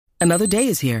Another day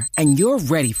is here, and you're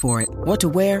ready for it. What to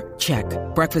wear? Check.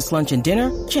 Breakfast, lunch, and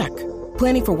dinner? Check.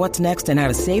 Planning for what's next and how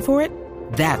to save for it?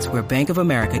 That's where Bank of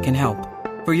America can help.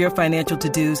 For your financial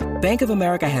to-dos, Bank of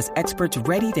America has experts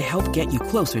ready to help get you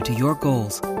closer to your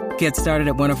goals. Get started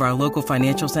at one of our local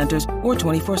financial centers or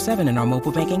 24/7 in our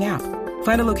mobile banking app.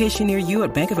 Find a location near you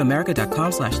at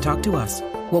bankofamerica.com/talktous.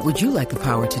 What would you like the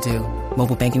power to do?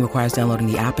 Mobile banking requires downloading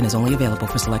the app and is only available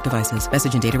for select devices.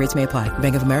 Message and data rates may apply.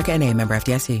 Bank of America N.A., member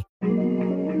FDIC.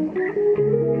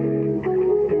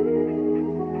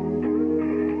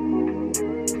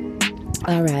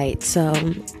 All right, so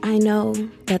I know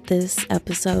that this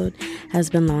episode has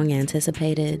been long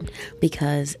anticipated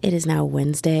because it is now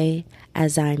Wednesday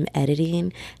as I'm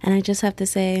editing, and I just have to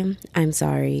say, I'm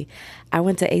sorry. I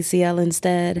went to ACL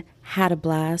instead, had a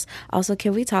blast. Also,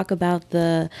 can we talk about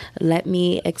the Let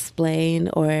Me Explain,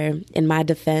 or in my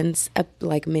defense,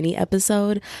 like mini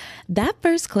episode? That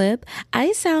first clip,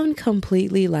 I sound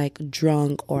completely like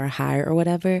drunk or high or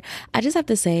whatever. I just have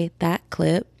to say that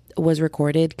clip was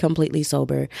recorded completely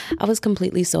sober. I was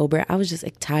completely sober. I was just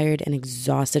tired and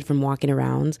exhausted from walking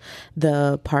around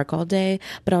the park all day,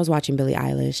 but I was watching Billie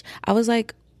Eilish. I was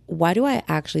like, why do I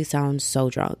actually sound so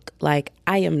drunk? Like,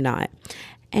 I am not.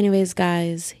 Anyways,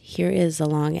 guys, here is a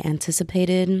long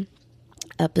anticipated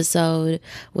episode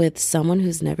with someone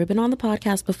who's never been on the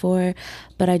podcast before,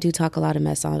 but I do talk a lot of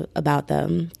mess about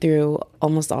them through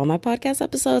almost all my podcast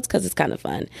episodes because it's kind of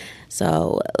fun.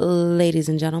 So, ladies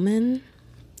and gentlemen,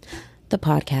 the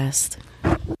podcast.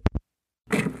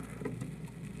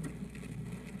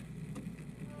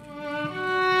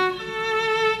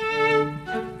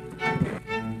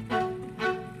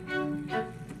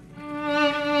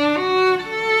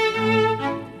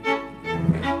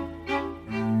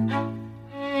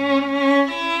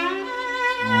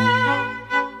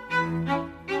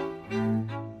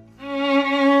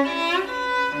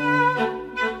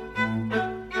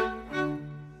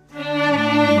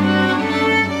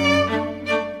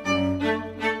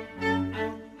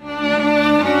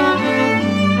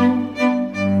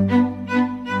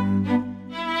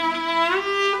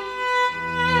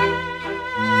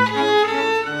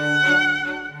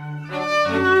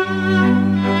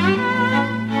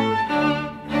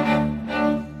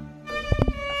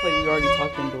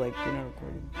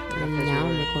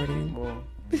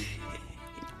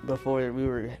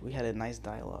 We had a nice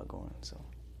dialogue going, so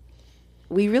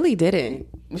we really didn't.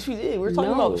 Which we did. We were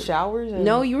talking about showers.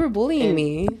 No, you were bullying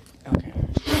me. Okay.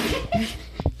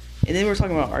 And then we were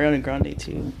talking about Ariana Grande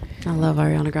too. I love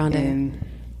Ariana Grande. And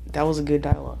that was a good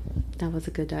dialogue. That was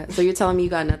a good dialogue. So you're telling me you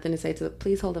got nothing to say to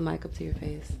please hold the mic up to your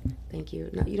face. Thank you.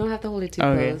 No, you don't have to hold it too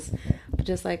close. But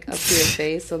just like up to your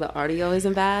face so the audio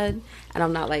isn't bad. And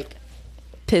I'm not like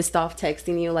pissed off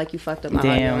texting you like you fucked up my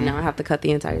audio and now I have to cut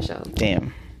the entire show.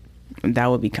 Damn.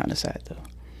 That would be kind of sad though.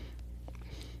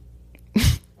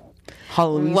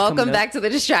 Halloween. Welcome back to the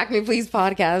Distract Me Please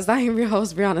podcast. I am your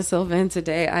host, Brianna Silva, and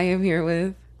today I am here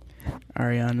with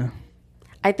Ariana.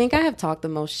 I think I have talked the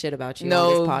most shit about you on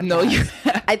this podcast. No, you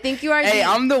I think you are. Hey,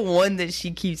 I'm the one that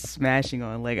she keeps smashing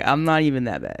on. Like, I'm not even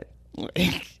that bad.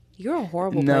 Like, you're a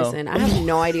horrible person. I have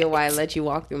no idea why I let you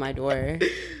walk through my door.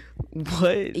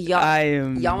 What?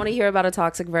 Y'all want to hear about a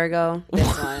toxic Virgo?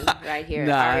 This one right here.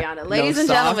 Ariana. Ladies and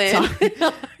gentlemen.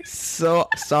 So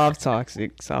soft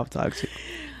toxic.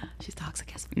 She's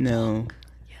toxic as fuck. No.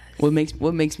 Yes.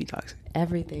 What makes me toxic?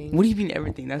 Everything. What do you mean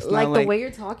everything? That's like not the way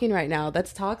you're talking right now.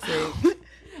 That's toxic.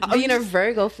 Being a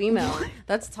Virgo female,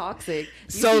 that's toxic.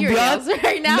 So Beyonce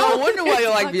right now. No wonder why you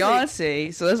like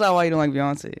Beyonce. So that's not why you don't like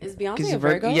Beyonce. Is Beyonce a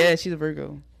Virgo? Yeah, she's a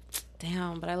Virgo.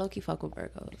 Damn, but I low-key fuck with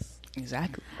Virgos.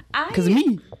 Exactly. Because of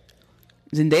me.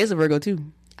 Zendaya's a Virgo too.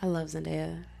 I love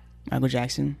Zendaya. Michael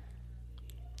Jackson.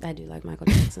 I do like Michael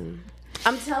Jackson.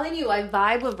 I'm telling you, I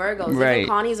vibe with Virgos. Right. Even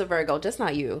Connie's a Virgo, just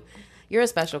not you. You're a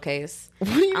special case. What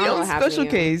do you mean special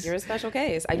case? You're a special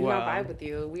case. I do not vibe with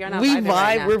you. We are not we vibing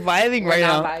right now. We're vibing right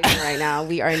now. We're not vibing right now.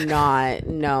 We are not.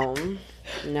 No.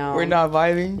 We're not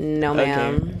vibing? No,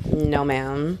 ma'am. Okay. No,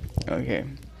 ma'am. Okay.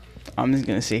 I'm just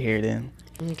going to sit here then.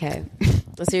 Okay.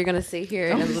 So you're going to sit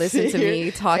here and listen to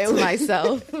me talk to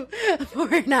myself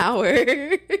for an hour.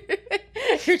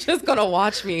 You're just going to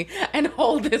watch me and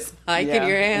hold this mic in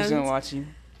your hands. I'm just going to watch you.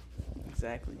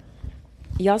 Exactly.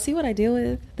 Y'all see what I deal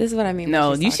with? This is what I mean.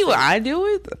 No, you see what I deal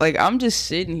with? Like, I'm just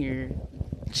sitting here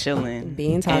chilling.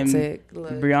 Being toxic.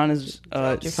 Look, Brianna's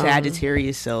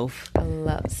Sagittarius self. I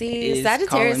love. See,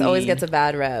 Sagittarius always gets a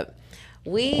bad rep.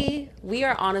 We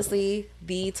are honestly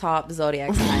the top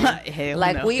zodiac sign.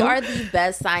 Like, we are the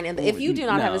best sign. And if you do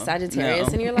not have a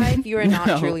Sagittarius in your life, you are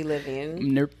not truly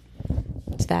living. Nope.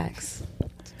 It's facts.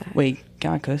 Wait,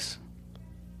 can I cuss?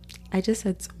 I just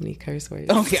said so many curse words.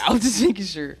 Okay, I was just making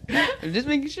sure. I'm just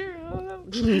making sure. I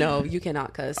don't know. No, you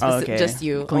cannot cuss. Oh, okay. Just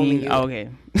you. Clean. Only you. Oh, okay.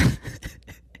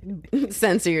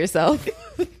 Censor yourself.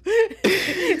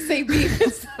 Say beef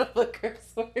instead of a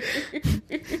curse word.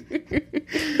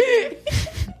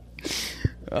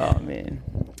 Oh man,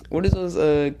 what is those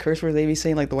curse words they be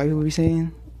saying? Like the white people be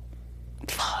saying?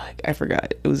 Fuck, I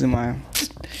forgot. It was in my.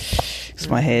 It's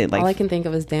my head. Like all I can think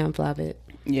of is damn flabbit.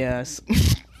 Yes.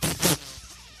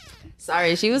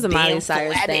 Sorry, she was a Damn Miley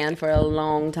Cyrus flabbit. fan for a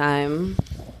long time.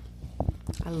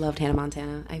 I loved Hannah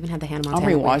Montana. I even had the Hannah I'm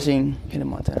Montana. rewatching Hannah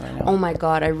Montana right now. Oh my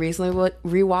god, I recently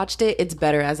rewatched it. It's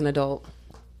better as an adult.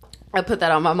 I put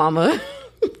that on my mama.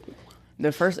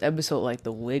 The first episode, like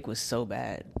the wig was so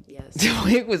bad. Yes. The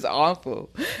wig was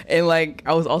awful, and like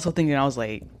I was also thinking, I was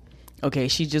like, okay,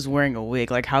 she's just wearing a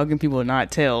wig. Like, how can people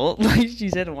not tell? Like,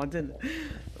 she's Hannah Montana.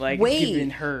 Like, Wait.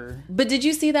 giving her. But did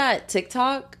you see that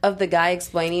TikTok of the guy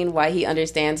explaining why he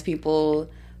understands people?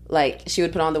 Like, she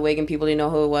would put on the wig and people didn't know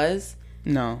who it was.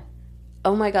 No.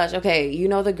 Oh my gosh. Okay, you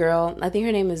know the girl, I think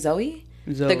her name is Zoe?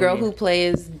 The girl who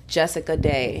plays Jessica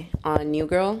Day on New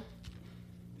Girl?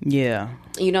 Yeah,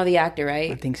 You know the actor,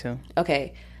 right? I think so.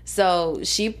 Okay. So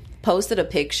she posted a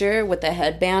picture with a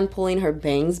headband pulling her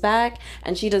bangs back,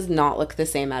 and she does not look the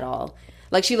same at all.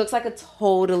 Like, she looks like a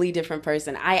totally different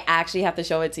person. I actually have to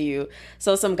show it to you.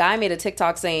 So some guy made a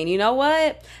TikTok saying, you know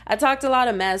what? I talked a lot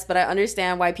of mess, but I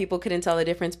understand why people couldn't tell the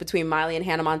difference between Miley and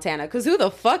Hannah Montana. Because who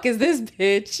the fuck is this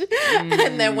bitch?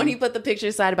 And then when he put the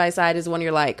pictures side by side is when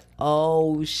you're like,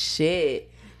 oh, shit.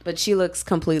 But she looks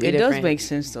completely It different. does make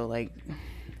sense, though. Like,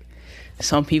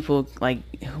 some people, like,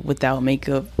 without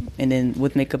makeup, and then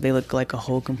with makeup, they look like a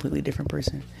whole completely different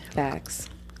person. Facts.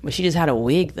 But she just had a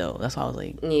wig, though. That's why I was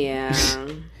like... Yeah.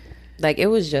 Like, it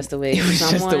was just a wig. It was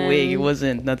just a wig. It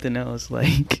wasn't nothing else.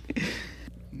 Like...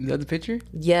 Is that the picture?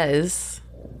 Yes.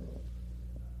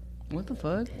 What the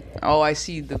fuck? Oh, I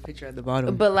see the picture at the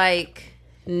bottom. But, like,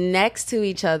 next to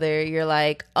each other, you're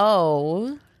like,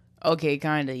 oh... Okay,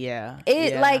 kind of, yeah.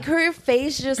 Like, her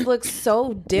face just looks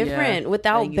so different Yeah,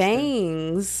 without bangs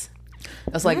bangs.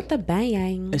 That's Not like the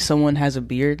bang. if someone has a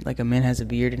beard, like a man has a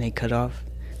beard, and they cut off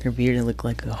their beard and look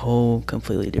like a whole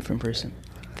completely different person.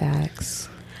 Facts.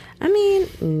 I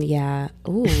mean, yeah.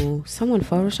 Ooh, someone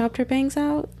photoshopped her bangs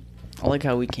out. I like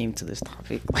how we came to this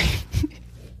topic.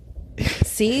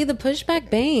 See, the pushback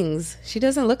bangs. She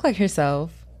doesn't look like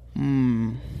herself.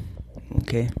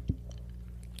 Okay.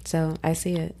 So, I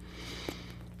see it.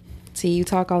 See, you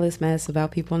talk all this mess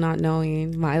about people not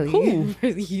knowing Miley.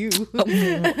 You.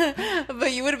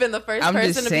 But you would have been the first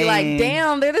person to be like,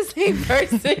 damn, they're the same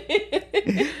person.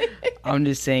 I'm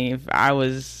just saying, if I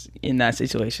was in that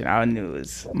situation, I knew it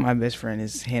was my best friend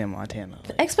is Hannah Montana.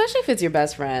 Like, especially if it's your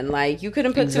best friend. Like, you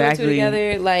couldn't put two and two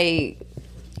together. Like,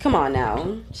 come on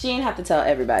now. She ain't have to tell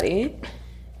everybody.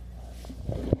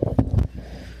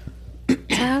 So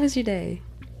how was your day?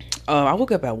 I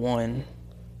woke up at 1.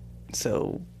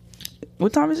 So,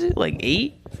 what time is it? Like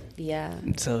 8? Yeah.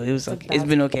 So it was like, it's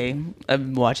been okay.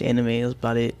 I've watched anime. That was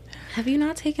about it. Have you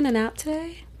not taken a nap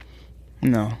today?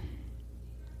 No.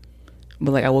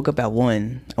 But like, I woke up at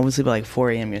 1. I went to sleep at like 4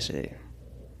 a.m. yesterday.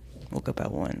 Woke up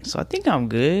at 1. So I think I'm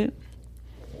good.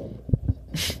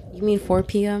 You mean 4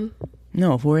 p.m.?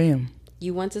 No, 4 a.m.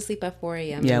 You went to sleep at 4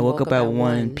 a.m. Yeah, I woke up at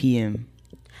 1 p.m.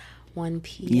 1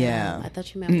 p.m. Yeah. I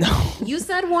thought you meant No. You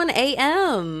said 1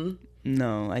 a.m.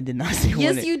 No, I did not say 1.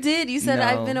 Yes, you did. You said No.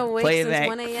 I've been awake Play it since back.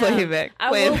 1 a.m. Play it back. I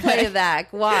Play it will play back. it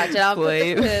back. Watch. And I'll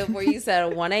Play put the it clip where you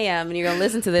said 1 a.m. and you're going to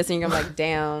listen to this and you're going to be like,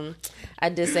 damn, I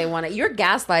did say 1 a.m. You're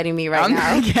gaslighting me right I'm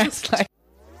now. not gaslighting.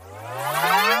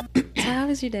 So how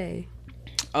was your day?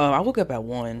 I woke up at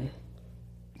 1.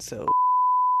 So.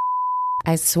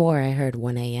 I swore I heard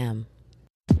 1 a.m.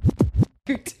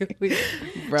 You're doing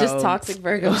Bro. just toxic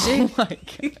Virgo shit. Oh my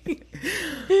god.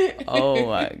 Oh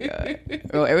my god.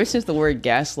 Bro, ever since the word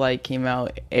gaslight came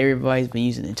out, everybody's been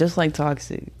using it. Just like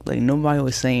toxic. Like, nobody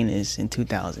was saying this in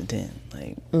 2010.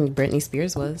 Like, Britney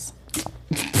Spears was. So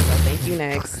thank you,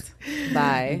 next.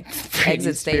 Bye.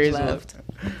 Exit stage Spears left.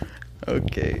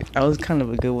 Okay. That was kind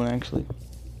of a good one, actually.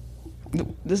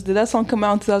 Did that song come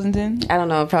out in 2010? I don't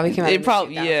know. It probably came out. It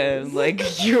probably, yeah. Like,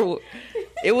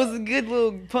 it was a good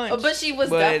little punch. But she was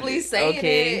definitely saying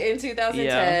it in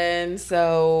 2010. Yeah.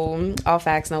 So, all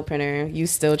facts, no printer. You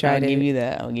still tried it. I'll give you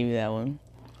that. I'll give you that one.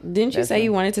 Didn't you say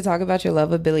you wanted to talk about your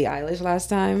love of Billie Eilish last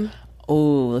time?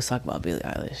 Oh, let's talk about Billie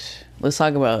Eilish.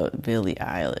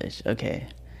 Okay.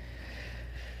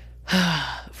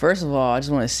 First of all, I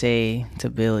just want to say to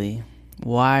Billie,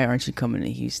 why aren't you coming to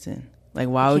Houston? Like,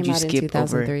 why would you skip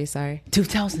 2003, over? Sorry.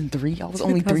 2003? I was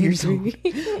only 3 years old.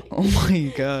 Oh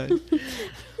my god.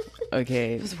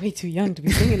 Okay. I was way too young to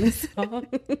be singing this song.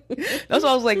 That's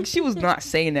why I was like, she was not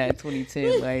saying that in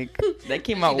 2010. Like, that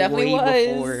came out Definitely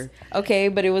way was. before. Okay,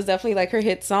 but it was definitely like her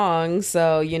hit song.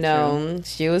 So, you know,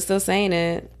 she was still saying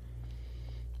it.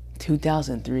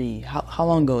 2003. How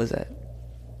long ago is that?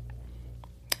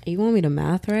 You want me to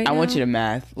math right now? I want you to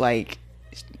math. Like,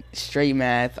 straight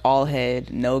math, all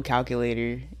head, no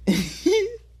calculator.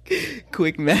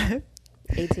 Quick math.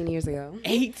 18 years ago.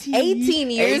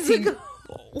 18 years ago.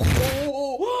 What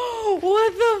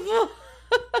the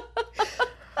fuck?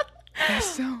 That's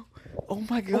so... Oh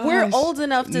my god. We're old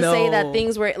enough to say that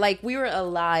things were like we were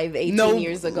alive 18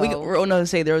 years ago. We're old enough to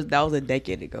say that was a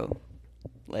decade ago.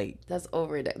 Like, that's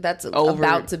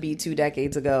about to be 2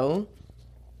 decades ago.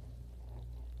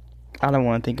 I don't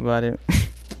want to think about it.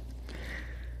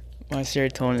 My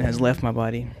serotonin has left my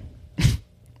body. Your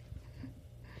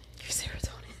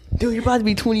serotonin. Dude, you're about to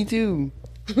be 22.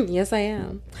 Yes, I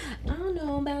am. I don't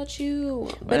know about you,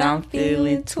 but I'm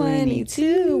feeling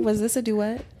 22. Was this a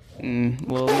duet?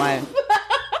 Well, my...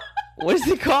 What is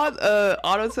it called?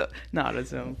 Auto-tone? Not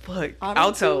auto-tone. Fuck.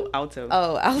 Alto.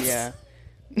 Oh, alto. Yeah.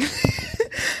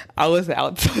 I was the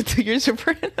alto to your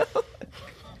soprano.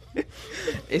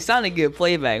 It sounded good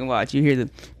playback. Watch, you hear the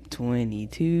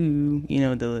 22. You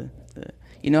know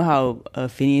you know how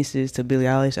Phineas is to Billie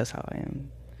Eilish. That's how I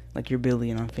am. Like, you're Billie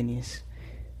and I'm Phineas,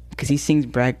 because he sings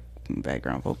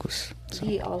background vocals. So.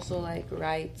 He also like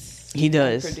writes. He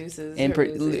does. And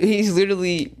produces. And he's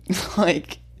literally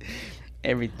like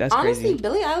that's honestly, crazy.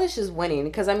 Billie Eilish is winning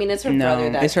because I mean it's her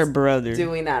brother. It's her brother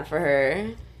doing that for her.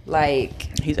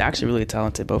 Like, he's actually really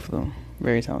talented. Both of them,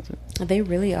 very talented. They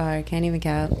really are. Can't even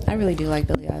cap. I really do like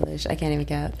Billie Eilish. I can't even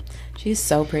cap. She's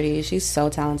so pretty. She's so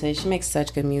talented. She makes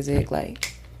such good music.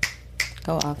 Like,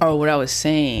 go off. Oh, what I was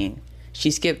saying. She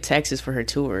skipped Texas for her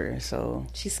tour, so...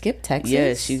 She skipped Texas?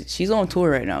 Yeah, she's on tour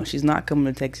right now. She's not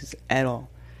coming to Texas at all.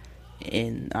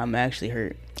 And I'm actually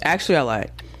hurt. Actually, I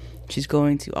lied. She's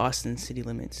going to Austin City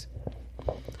Limits.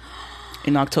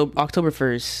 In October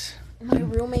 1st. My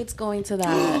roommate's going to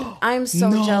that. I'm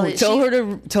so jealous. Tell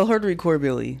her to record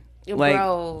Billie. Like,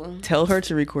 bro. Tell her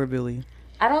to record Billie.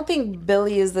 I don't think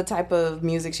Billie is the type of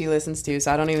music she listens to,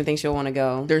 so I don't even think she'll want to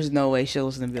go. There's no way she'll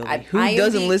listen to Billie. Who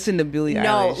doesn't listen to Billie Eilish?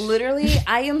 No, literally,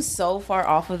 I am so far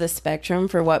off of the spectrum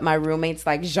for what my roommate's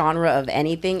like genre of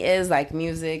anything is, like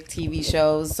music, TV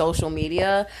shows, social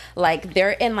media. Like,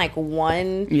 they're in like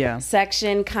one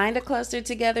section, kind of clustered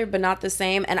together, but not the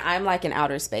same. And I'm like in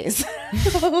outer space.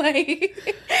 Like,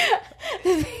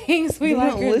 the things we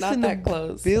like are not that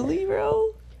close. Billie,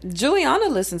 bro? Juliana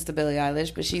listens to Billie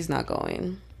Eilish, but she's not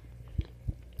going.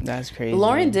 That's crazy.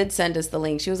 Lauren did send us the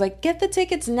link. She was like, get the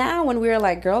tickets now. When we were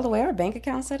like, girl, the way our bank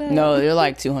account set up. No, they're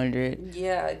like 200.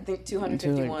 Yeah, I think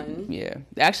 251. Yeah.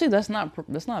 Actually, that's not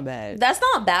bad. That's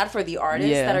not bad for the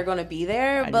artists that are going to be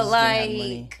there. But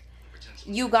like,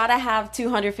 you got to have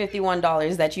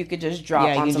 $251 that you could just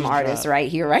drop on some artists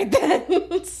right here, right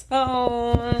then.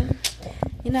 So,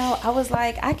 you know, I was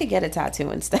like, I could get a tattoo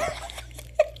instead.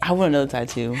 I want another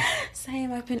tattoo.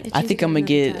 Same. I've been itching. I think I'm gonna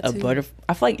get a butterfly.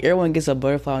 I feel like everyone gets a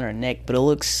butterfly on their neck, but it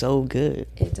looks so good.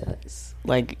 It does.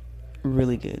 Like,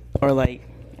 really good. Or like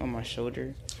on my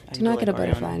shoulder. Do not get a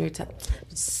butterfly on your tongue.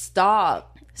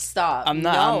 Stop. I'm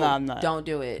not. Don't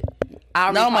do it.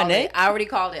 Not on my neck? I already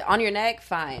called it. On your neck,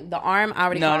 fine. The arm, I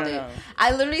already called it.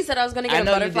 I literally said I was going to get a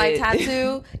butterfly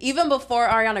tattoo even before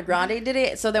Ariana Grande did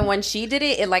it. So then when she did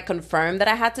it, it like confirmed that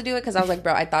I had to do it because I was like,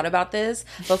 bro, I thought about this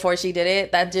before she did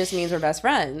it. That just means we're best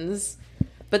friends.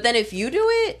 But then if you do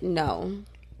it, no.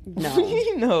 No.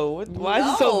 Why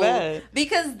is it so bad?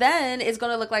 Because then it's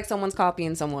going to look like someone's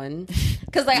copying someone.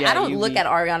 Because like I don't look at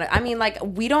Ariana. I mean, like,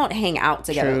 we don't hang out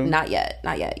together. True. Not yet.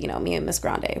 You know, me and Miss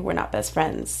Grande, we're not best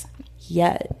friends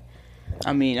yet.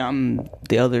 I mean, I'm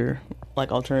the other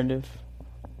like alternative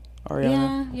Ariana.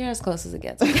 Yeah, you're as close as it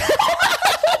gets. Just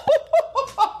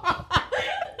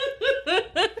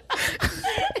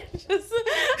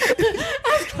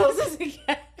as close as it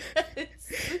gets.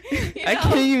 You know? I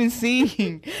can't even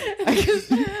sing.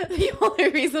 The only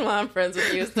reason why I'm friends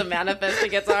with you is to manifest to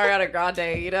get to Ariana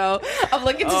Grande. You know, I'm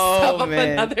looking to step up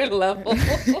another level.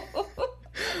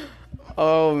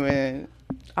 Oh man!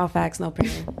 All facts, no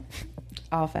prayer.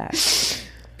 All facts.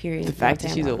 Period. The fact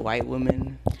that she's a white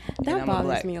woman. That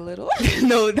bothers me a little.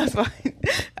 No, that's fine.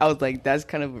 I was like, that's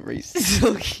kind of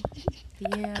racist.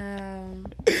 Yeah.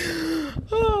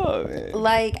 Oh man.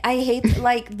 Like, I hate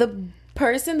like the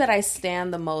person that I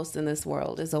stand the most in this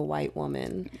world is a white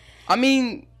woman. I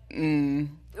mean,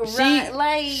 right?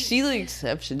 Like, she's an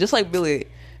exception, just like Billie.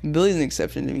 Billie's an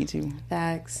exception to me too.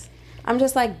 Facts. I'm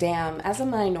just like, damn, as a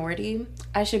minority,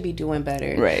 I should be doing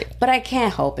better. Right. But I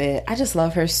can't help it. I just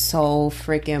love her so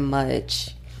freaking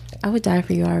much. I would die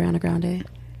for you, Ariana Grande.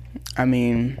 I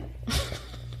mean,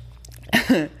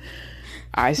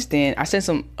 I stand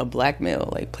a black male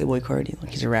like Playboy Cardi,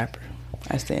 like he's a rapper.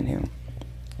 I stand him.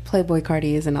 Playboy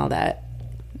Cardi isn't all that.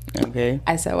 Okay.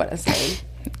 I said what I said.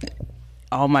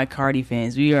 All my Cardi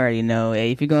fans, we already know.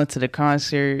 Hey, if you're going to the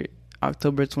concert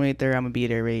October 23rd, I'm gonna be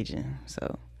there raging.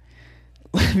 So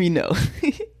let me know.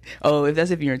 Oh,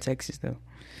 if you're in Texas though.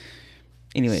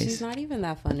 Anyways, she's not even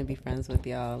that fun to be friends with,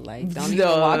 y'all. Like, don't even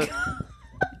walk.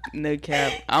 No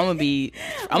cap. I'm gonna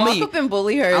walk up and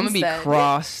bully her. I'm gonna be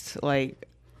crossed, like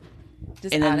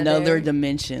just in another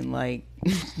dimension, like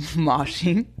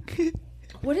moshing.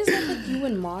 What is up with you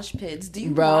and mosh pits? Do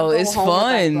you bro? go It's home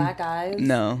fun. with, like, black eyes?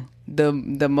 No, the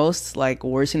most like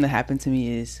worst thing that happened to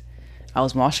me is I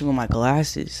was moshing with my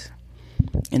glasses,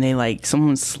 and they like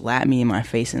someone slapped me in my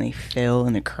face, and they fell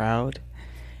in the crowd,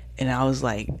 and I was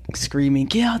like screaming,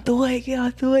 "Get out the way! Get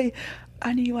out the way!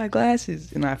 I need my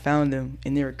glasses!" And I found them,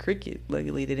 and they were crooked.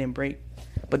 Luckily, they didn't break.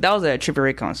 But that was at a Trippie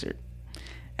Redd concert.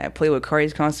 At Playboy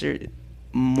Cardi's concert,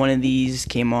 one of these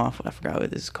came off. I forgot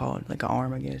what this is called, like an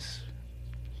arm, I guess.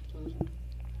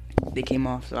 They came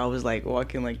off, so I was like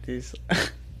walking like this. All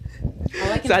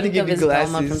I can So I had to think give of you is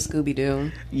Velma glasses. from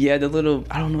Scooby-Doo. Yeah, the little,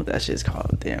 I don't know what that shit's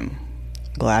called. Damn.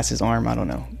 Glasses arm, I don't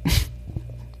know.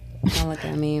 Don't look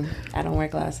at me. I don't wear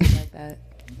glasses like that.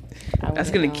 That's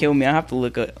gonna kill me. I have to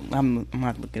look up. I'm gonna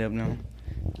have to look it up now.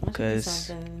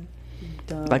 Because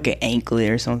like an anklet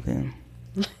or something.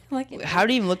 How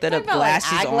do you even look that up?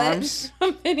 Glasses like arms?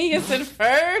 Phineas and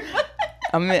Ferb.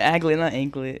 I'm an anklet, not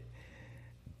anklet.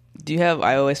 Do you have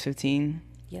iOS 15?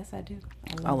 Yes, I do.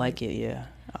 I like it. Yeah,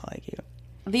 I like it.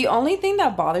 The only thing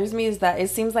that bothers me is that it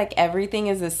seems like everything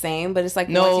is the same, but it's like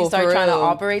No, once you start for trying to real.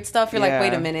 operate stuff, you're like, Yeah.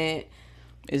 wait a minute.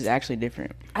 It's actually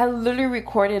different. I literally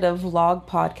recorded a vlog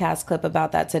podcast clip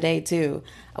about that today too.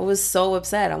 I was so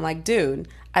upset. I'm like, dude,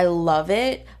 I love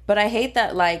it, but I hate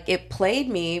that like it played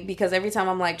me because every time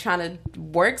I'm like trying to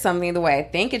work something the way I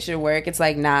think it should work, it's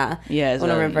like, nah. Yeah, I'm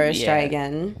gonna reverse try yeah.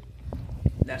 again.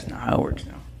 That's not how it works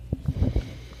now.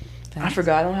 I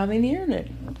forgot I don't have any internet.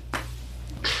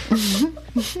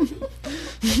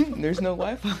 There's no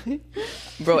Wi-Fi.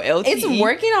 Bro, LTE. It's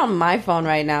working on my phone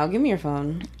right now. Give me your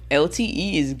phone.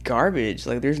 LTE is garbage.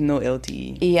 Like, there's no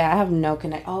LTE. Yeah, I have no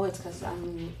connect. Oh, it's because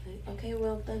I'm... Okay,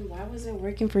 well, then why was it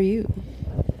working for you?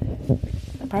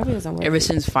 It probably wasn't working. Ever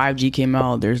since 5G came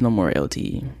out, there's no more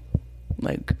LTE.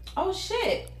 Like... Oh,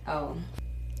 shit. Oh.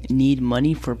 Need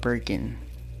money for Birkin.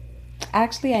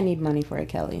 Actually, I need money for a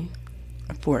Kelly.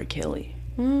 For a Kelly.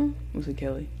 Hmm? What's a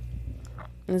Kelly?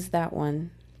 It's that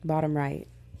one. Bottom right.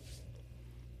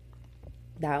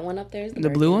 That one up there is The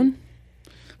blue one?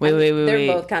 Wait.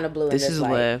 They're both kind of blue in This this is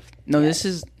light. left. No, Yeah. this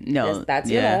is... No. That's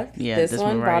your left. Yeah, This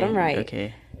one, bottom right.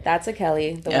 Okay. That's a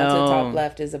Kelly. The one to the top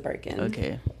left is a Birkin.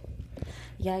 Okay.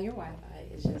 Yeah, your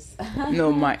Wi-Fi is just...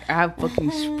 No, I have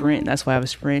fucking Sprint. That's why I have a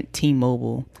Sprint.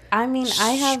 T-Mobile. I mean,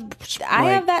 I have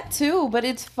that too, but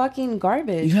it's fucking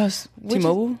garbage. You have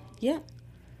T-Mobile? Yeah.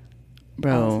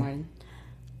 Bro.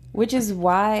 Which is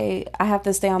why I have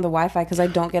to stay on the Wi-Fi because I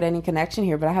don't get any connection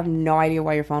here, but I have no idea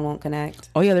why your phone won't connect.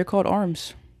 Oh yeah, they're called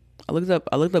arms. I looked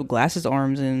up glasses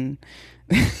arms and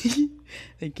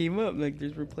they came up like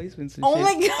there's replacements and shit.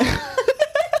 My god.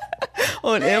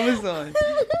 On Amazon.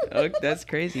 Oh, that's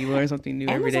crazy. You learn something new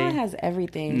every day. Amazon has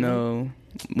everything. No.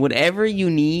 Whatever you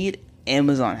need,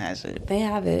 Amazon has it. They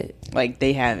have it. Like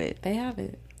they have it. They have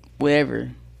it.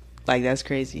 Whatever. Like that's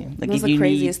crazy. Like What's the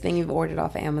craziest thing you've ordered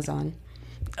off of Amazon?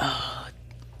 I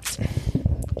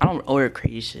don't order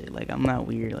crazy shit. Like I'm not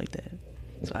weird like that.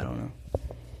 So I don't know.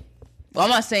 Well, I'm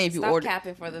not saying if you Stop order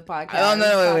capping for the podcast. Oh no,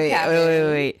 Stop wait.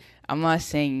 capping. I'm not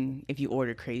saying if you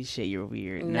order crazy shit you're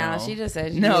weird. No, No, she just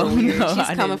said no, you're weird. no. She's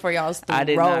I coming didn't- for y'all's throat. I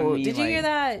did not mean, Did you hear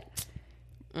like-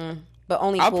 that? But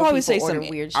only I'll cool probably people say order some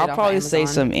weird shit I'll off probably of say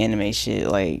Amazon. some anime shit.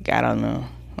 Like I don't know.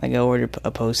 Like I ordered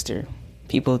a poster.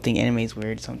 People think anime's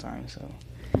weird sometimes. So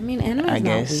I mean, anime's I not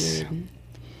guess. weird.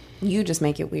 You just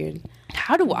make it weird.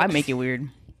 how do I make it weird?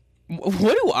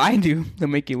 What do I do to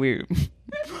make it weird?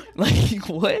 Like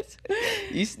what?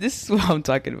 This is what I'm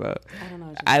talking about. I don't know.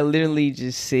 What I literally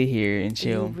just sit here and you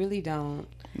chill. really don't.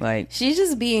 Like She's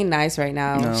just being nice right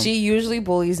now. No. She usually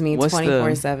bullies me What's the-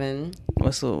 24/7.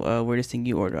 what's the weirdest thing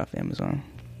you order off Amazon?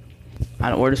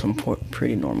 I order some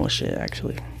pretty normal shit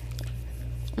actually.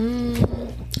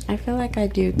 I feel like I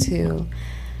do too.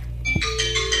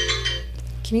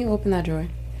 Can you open that drawer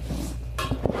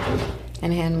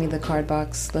and hand me the card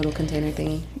box little container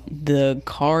thingy? The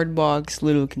card box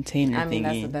little container thingy. I mean,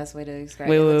 that's the best way to describe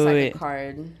it. It looks like a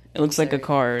card. It looks like a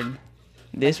card.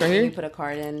 This right here? You put a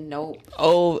card in. Nope.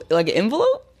 Oh, like an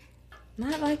envelope?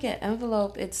 Not like an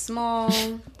envelope. It's small.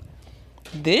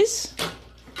 This?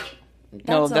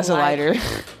 That's a lighter.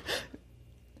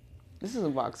 This is a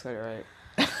box cutter,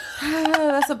 right?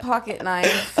 That's a pocket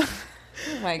knife.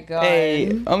 Oh my god.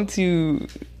 Hey, I'm too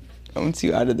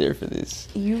out of there for this.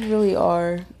 You really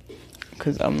are.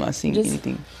 Because I'm not seeing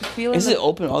anything. Is it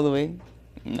open all the way?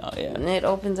 No, yeah. It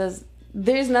opens as...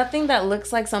 There's nothing that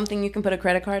looks like something you can put a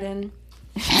credit card in.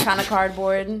 Kind of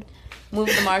cardboard. Move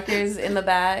the markers in the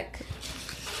back.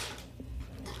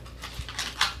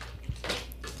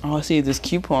 Oh, I see this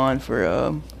coupon for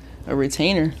a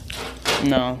retainer.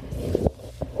 No.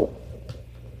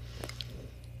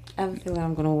 I have a feeling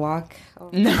I'm going to walk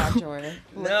over to that drawer.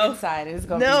 Look inside. It's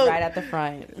going to be right at the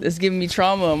front. It's giving me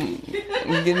trauma.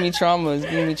 It's giving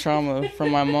me trauma from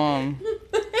my mom.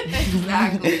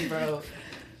 Exactly, bro.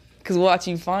 Because watch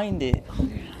you find it. Oh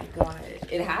my god.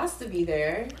 It has to be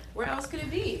there. Where else could it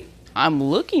be? I'm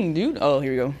looking, dude. Oh,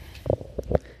 here we go.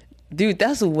 Dude,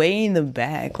 that's way in the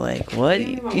back. Like, what?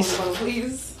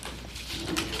 Please.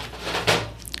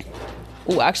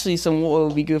 Oh, actually, some water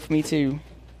would be good for me, too.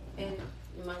 And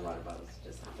my water bottle's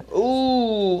just not.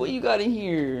 Ooh, what you got in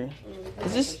here?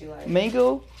 Is this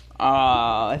mango?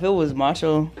 If it was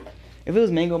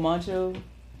mango macho,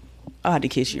 I had to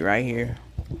kiss you right here.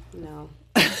 No.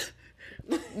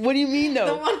 What do you mean, though?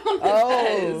 The one on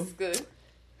the desk.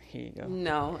 Here you go.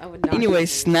 No, I would not. Anyway,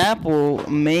 Snapple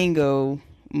mango,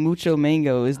 mucho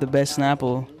mango is the best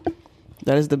Snapple.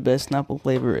 That is the best Snapple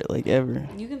flavor, like, ever.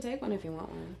 You can take one if you want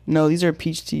one. No, these are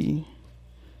peach tea.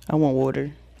 I want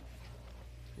water.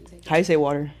 How you say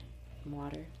water?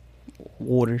 Water.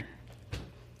 Water.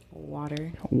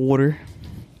 Water. Water.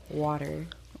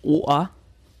 Water.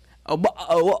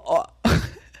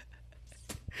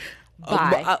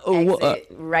 Bye. Exit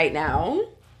right now.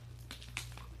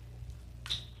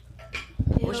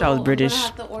 I wish I was British. I'm gonna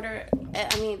have to order.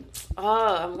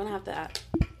 I'm gonna have to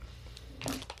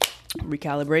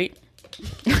recalibrate.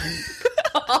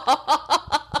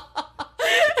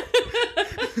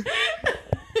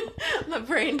 My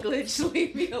brain glitch.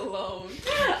 Leave me alone.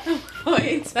 I'm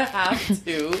going to have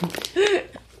to.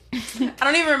 I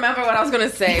don't even remember what I was gonna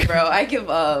say, bro. I give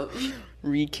up.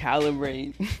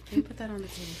 Recalibrate. Can you put that on the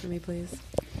table for me, please?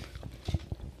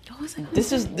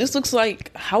 This looks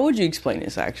like, how would you explain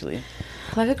this actually?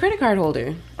 Like a credit card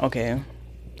holder. Okay.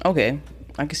 I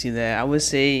can see that. I would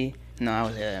say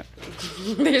that.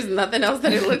 There's nothing else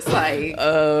that it looks like.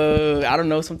 I don't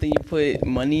know, something you put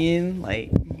money in,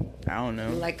 like, I don't know.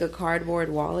 Like a cardboard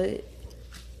wallet.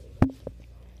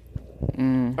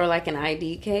 Or like an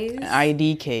ID case. An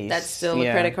ID case. That's still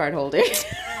a credit card holder.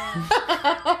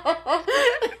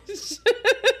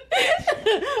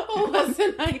 What's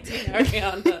an ID,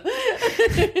 Ariana?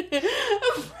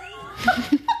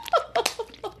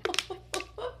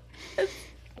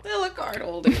 Still a card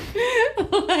holder.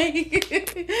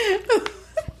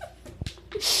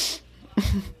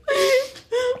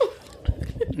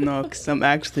 No, because I'm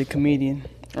actually a comedian.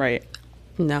 Right.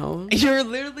 No. You're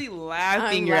literally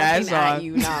laughing your ass off. I'm laughing at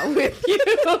you, not with you.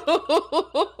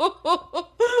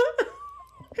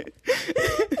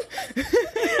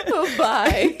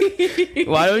 Bye.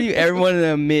 Why don't you ever want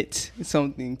to admit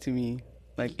something to me?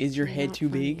 Like, is your head too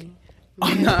big?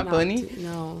 I'm not funny?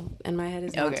 No. And my head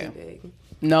is not too big.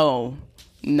 No,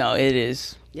 it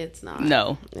is. It's not.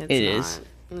 No, it is.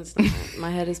 It's not.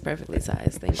 My head is perfectly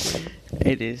sized. Thank you.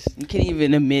 It is. You can't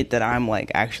even admit that I'm,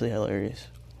 like, actually hilarious.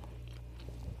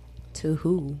 To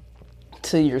who?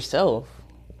 To yourself.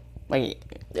 Like,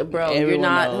 bro, you're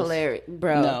not hilarious.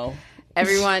 Bro. No.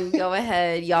 Everyone, go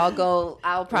ahead. Y'all go.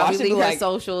 I'll probably leave her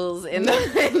socials in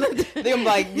the They're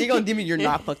like, you're gonna give me you're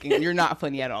not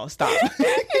funny at all. Stop. Your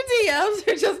DMs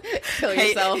are just kill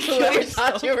yourself. Whoever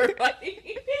thought you were funny.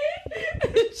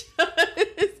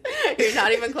 You're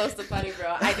not even close to funny,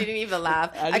 bro. I didn't even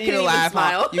laugh. I couldn't even laugh.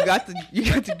 Smile. You got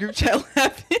the group chat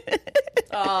laughing.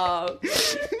 Oh.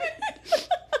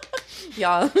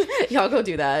 Y'all go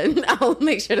do that. I'll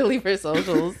make sure to leave her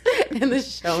socials in the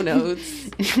show notes.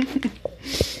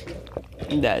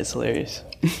 That is hilarious.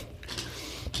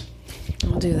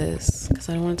 I'll do this because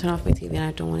I don't want to turn off my TV and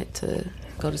I don't want it to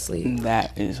go to sleep.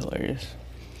 That is hilarious.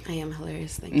 I am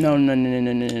hilarious. Thank you. No. I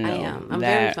am. I'm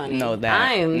very funny. No,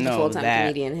 I'm the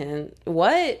full-time comedian.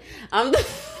 What? I'm the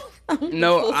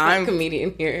full-time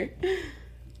comedian here.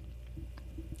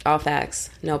 All facts.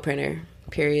 No printer.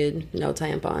 Period. No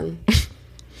tampon.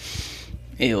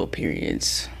 Ew,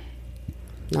 periods.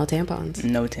 No tampons.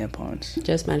 No tampons.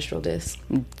 Just menstrual discs.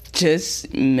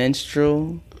 Just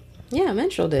menstrual Yeah,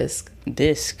 menstrual disc.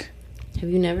 Disc. Have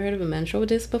you never heard of a menstrual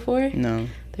disc before? No.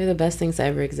 They're the best things to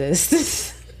ever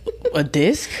exist. A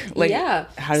disc? Like, yeah.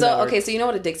 How does that work? Okay, so you know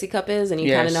what a Dixie cup is, and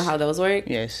you kind of know how those work?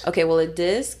 Yes. Okay, well, a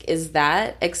disc is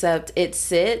that, except it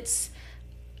sits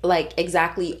like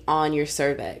exactly on your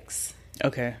cervix.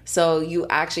 Okay. So you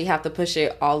actually have to push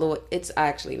it all the way. It's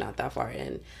actually not that far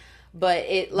in, but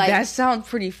it like that sounds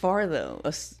pretty far though.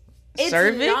 It's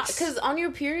cervix? not, because on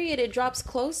your period it drops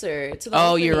closer to the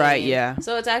opening. You're right. Yeah. Yeah.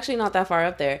 So it's actually not that far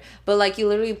up there, but like you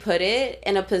literally put it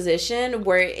in a position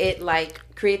where it like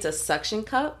creates a suction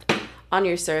cup on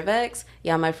your cervix.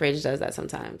 Yeah, my fridge does that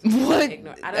sometimes. What? I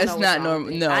don't That's know not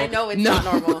normal. No, I know it's not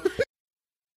normal.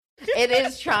 It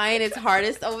is trying its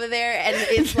hardest over there, and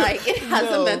it's like it has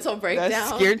a mental breakdown.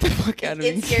 That scared the fuck out of me.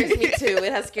 It scares me too.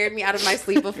 It has scared me out of my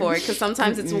sleep before, because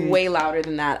sometimes it's way louder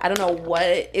than that. I don't know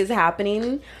what is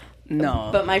happening. No,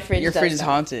 but my fridge. Your fridge is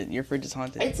haunted. Your fridge is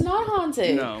haunted. It's not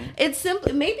haunted. No, it's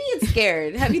simply maybe it's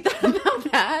scared. Have you thought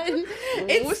about that?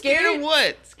 It's scared of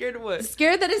what? Scared of what?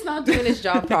 Scared that it's not doing its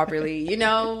job properly. You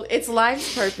know, its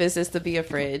life's purpose is to be a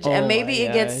fridge, and maybe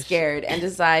it gets scared and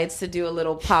decides to do a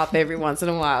little pop every once in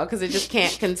a while because it just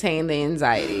can't contain the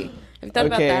anxiety. Have you thought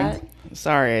about that?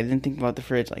 Sorry, I didn't think about the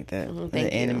fridge like that.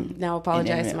 Thank you. Now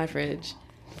apologize to my fridge.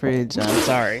 Fridge, I'm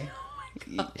sorry.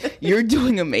 You're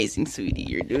doing amazing, sweetie.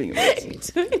 You're doing amazing.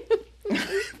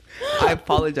 I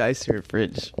apologize to your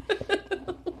fridge.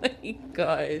 Oh my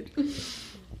god.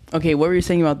 Okay, what were you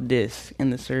saying about the disc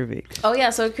and the cervix? Oh yeah,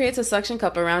 so it creates a suction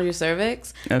cup around your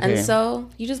cervix, and so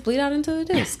you just bleed out into the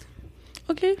disc.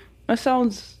 Okay, that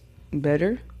sounds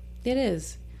better. It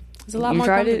is. It's a lot more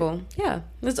comfortable. Yeah,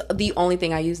 that's the only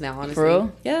thing I use now. Honestly, for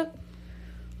real? Yep.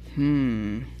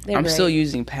 I'm still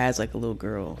using pads like a little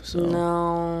girl. So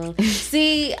no.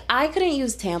 See, I couldn't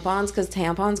use tampons because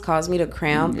tampons cause me to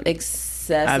cramp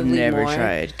excessively. I've never more.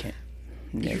 tried.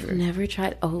 You've never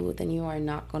tried? Oh, then you are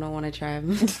not going to want to try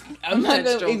them. I'm not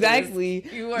going to. Exactly.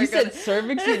 You said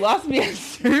cervix? You lost me at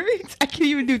cervix? I can't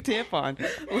even do tampon.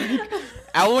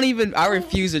 I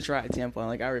refuse to try a tampon.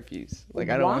 Like, I refuse. Like,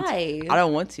 I don't want to. Why? I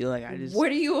don't want to. Like, I just.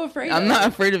 What are you afraid of? I'm not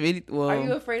afraid of anything. Well, are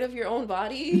you afraid of your own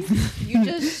body? You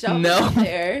just shove it up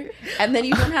there, and then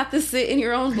you don't have to sit in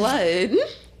your own blood.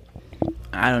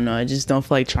 I don't know. I just don't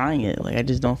feel like trying it. Like, I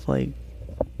just don't feel like.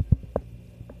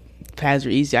 Pads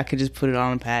are easy. I could just put it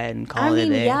on a pad and call it a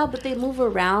day. Yeah, but they move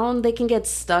around. They can get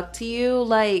stuck to you.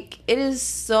 Like, it is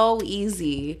so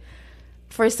easy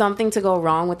for something to go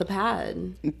wrong with the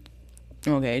pad.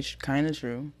 Okay, it's kind of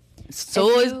true.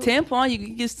 So is tampon. You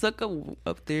can get stuck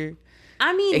up there.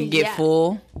 I mean, it can get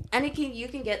full. And you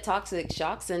can get toxic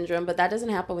shock syndrome, but that doesn't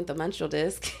happen with the menstrual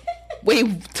disc.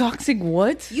 Wait, toxic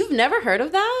what? You've never heard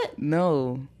of that?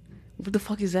 No. What the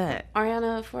fuck is that?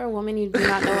 Ariana, for a woman, you do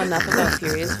not know enough about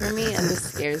periods for me, and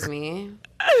this scares me.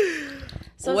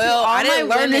 So well, I didn't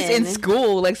learn this in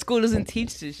school. Like, school doesn't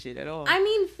teach this shit at all. I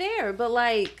mean, fair, but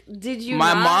like, did you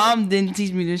My mom didn't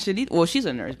teach me this shit either. Well, she's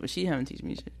a nurse, but she haven't teach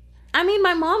me shit. I mean,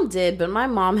 my mom did, but my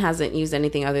mom hasn't used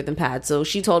anything other than pads. So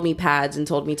she told me pads and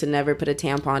told me to never put a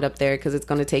tampon up there because it's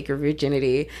going to take your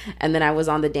virginity. And then I was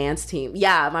on the dance team.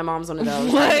 Yeah, my mom's one of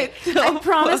those. What? I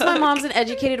promise my mom's an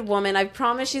educated woman. I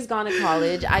promise she's gone to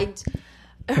college.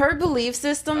 Her belief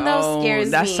system, though, scares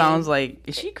me. That sounds like...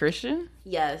 Is she Christian?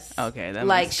 Yes. Okay, that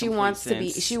like makes she complete wants sense. to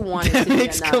be. She wanted to be a nun. That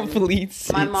makes complete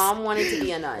sense. My mom wanted to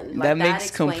be a nun. Like, that makes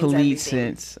complete everything.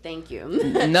 sense. Thank you.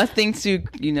 Nothing to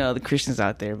the Christians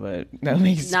out there, but that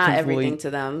makes not everything to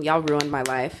them. Y'all ruined my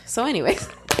life. So, anyways.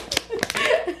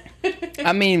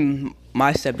 I mean,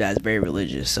 my stepdad's very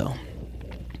religious, so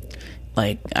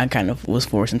like I kind of was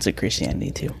forced into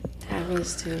Christianity too. I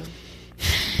was too.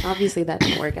 Obviously, that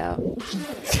didn't work out.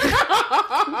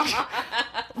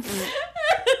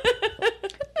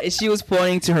 She was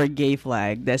pointing to her gay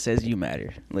flag that says "You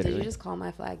matter." Literally. Did you just call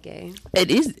my flag gay?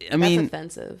 It is. I mean,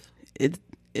 that's offensive.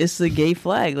 It's the gay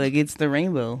flag. Like, it's the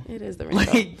rainbow. It is the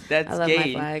rainbow. Like, that's I love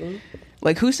gay. my flag.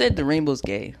 Like, who said the rainbow's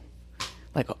gay?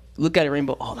 Like, look at a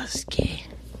rainbow. Oh, that's gay.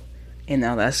 And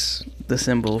now that's the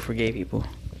symbol for gay people.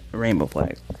 The rainbow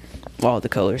flag. All the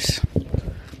colors.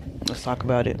 Let's talk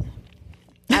about it.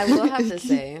 I will have to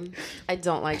say, I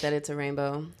don't like that it's a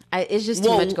rainbow. It's just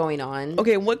too much going on.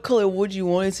 Okay, what color would you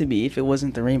want it to be if it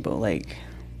wasn't the rainbow? Like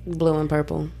blue and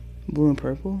purple. Blue and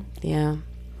purple? Yeah.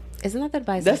 Isn't that the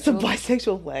bisexual? That's the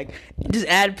bisexual flag. Just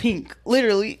add pink.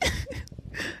 Literally.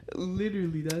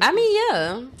 Literally. That's I mean,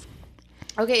 yeah.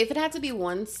 Okay, if it had to be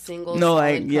one single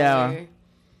like, color, yeah.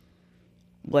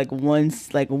 Like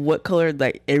once, like what color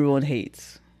like everyone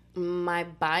hates? My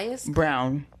bias?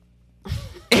 Brown.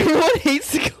 Everyone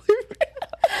hates the color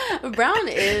brown. Brown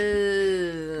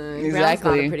is Exactly. Brown's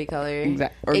not a pretty color.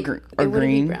 Or It wouldn't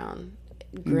green. be brown.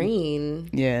 Green.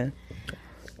 Yeah.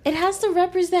 It has to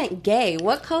represent gay.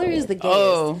 What color is the gayest?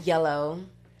 Oh. Yellow.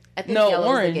 I think No, yellow's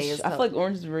orange. the gayest I feel color. like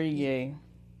orange is very gay.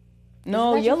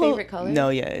 No, that your yellow. favorite color? No,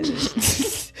 yeah. It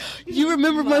is. You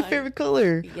remember my favorite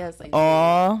color? Yes, I do.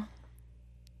 Aw.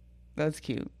 That's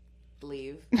cute.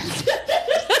 Leave.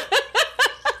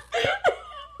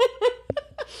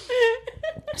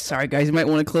 Sorry, guys. You might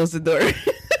want to close the door.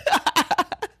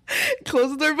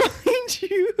 Close the door behind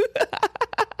you.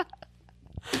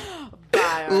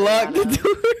 Bye, Ariana. Lock the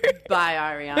door. Bye,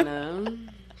 Ariana.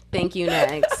 Thank you,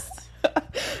 next.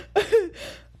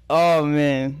 Oh,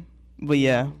 man. But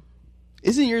yeah.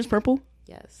 Isn't yours purple?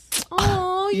 Yes.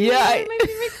 Oh, Yeah, yeah, my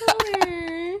favorite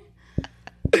color.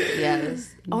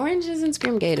 Yes. Orange doesn't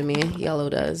scream gay to me. Yellow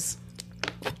does.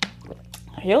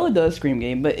 Yellow does scream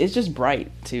gay, but it's just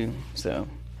bright, too. So.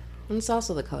 And it's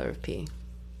also the color of pee.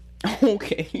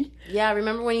 Okay. Yeah,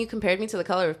 remember when you compared me to the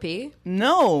color of pee?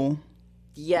 No.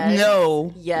 Yes.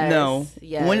 No. Yes. No.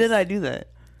 Yes. When did I do that?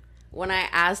 When I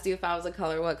asked you if I was a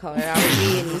color, what color I would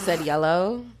be, and you said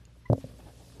yellow.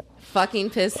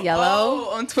 Fucking piss yellow. Oh,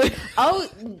 on Twitter. Oh.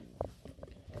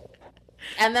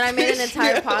 And then I made an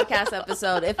entire podcast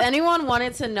episode. If anyone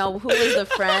wanted to know who was the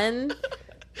friend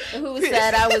who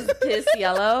said I was piss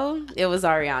yellow, it was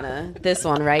Ariana. This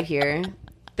one right here.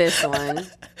 This one.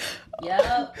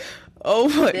 Yep. Oh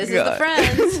my This god.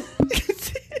 is the friend.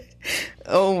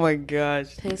 Oh my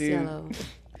gosh. Piss dude. yellow.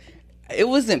 It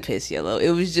wasn't piss yellow. It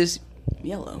was just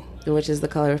yellow. Which is the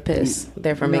color of piss.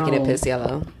 Therefore making it No. piss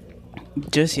yellow.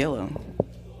 Just yellow.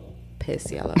 Piss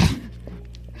yellow.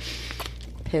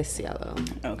 Piss yellow.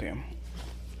 Okay.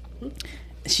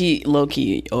 She low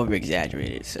key over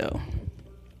exaggerated, so.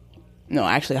 No,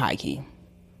 actually high key.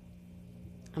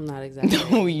 I'm not exactly.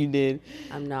 No, you did.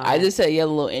 I'm not. I just said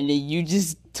yellow and then you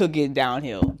just took it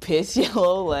downhill. Piss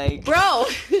yellow, like. Bro,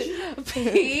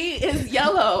 pee is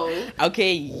yellow.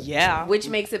 Okay, yeah. Which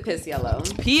makes it piss yellow.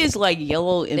 Pee is like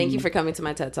yellow and. Thank you for coming to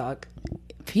my TED Talk.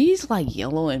 Pee is like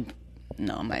yellow and.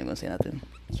 No, I'm not even gonna say nothing.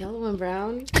 Yellow and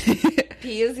brown?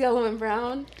 Pee is yellow and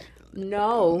brown?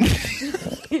 No. Bro,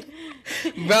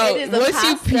 It is a once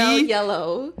you pastel pee.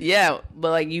 yellow. Yeah,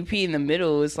 but like you pee in the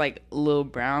middle, it's like a little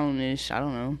brownish. I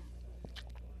don't know.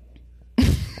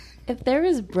 If there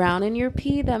is brown in your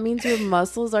pee, that means your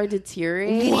muscles are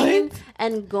deteriorating. What?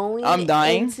 And going I'm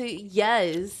dying? into...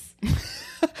 Yes. Do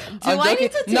I'm I joking.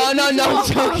 need to take No, you no, to no, a I'm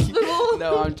joking. hospital?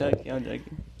 No, I'm joking.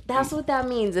 That's what that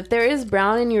means. If there is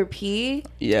brown in your pee,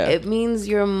 Yeah. it means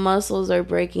your muscles are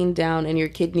breaking down and your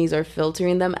kidneys are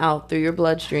filtering them out through your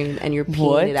bloodstream and you're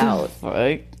peeing What it the out.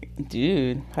 fuck?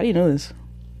 Dude, how do you know this?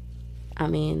 I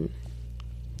mean,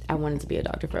 I wanted to be a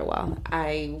doctor for a while.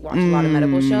 I watched a lot of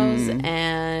medical shows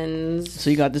and... So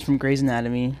you got this from Grey's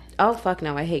Anatomy? Oh, fuck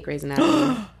no. I hate Grey's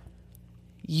Anatomy.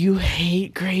 You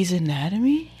hate Grey's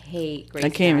Anatomy? Hate Grey's I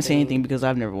can't even say Anatomy. anything because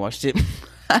I've never watched it.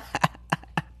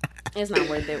 It's not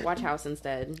worth it. Watch House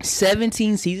instead.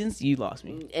 17 seasons? You lost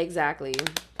me. Exactly.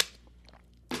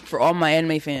 For all my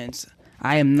anime fans,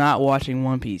 I am not watching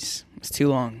One Piece. It's too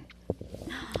long.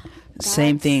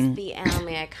 Same That's thing. the anime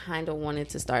I kind of wanted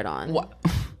to start on. What?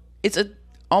 It's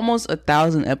almost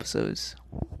 1,000 episodes.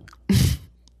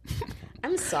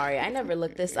 I'm sorry. I never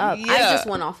looked this up. I Yeah. just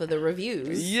went off of the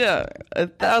reviews. Yeah,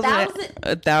 1,000.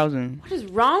 1,000. What is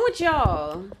wrong with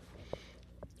y'all?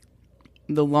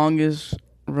 The longest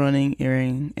running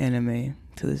airing anime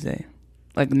to this day.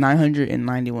 Like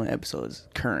 991 episodes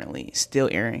currently still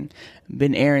airing.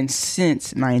 Been airing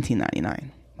since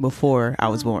 1999, before I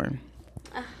was born.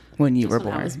 When you were When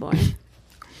I born. was born.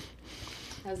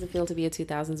 How does it feel to be a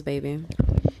 2000s baby?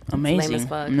 Amazing. Lame as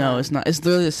fuck, No, huh? it's not. It's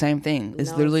literally the same thing.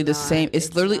 It's No, literally it's the not. same. It's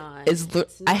It's literally. not. It's. I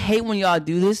not. hate when y'all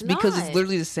do this It's because it's not.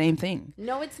 literally the same thing.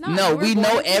 No, it's not. No, You were we born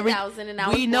know in every. 2000 and I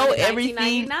We was know born in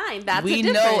everything. 1999. That's we a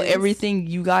know difference. everything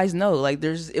you guys know. Like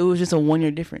it was just a 1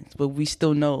 year difference, but we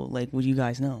still know like what you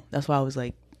guys know. That's why I was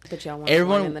like, But y'all weren't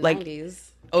Everyone, born in the like, 90s.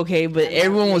 okay, but And that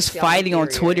everyone was makes y'all fighting on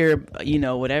inferior. Twitter, you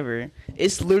know, whatever.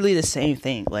 It's literally the same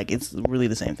thing. Like it's really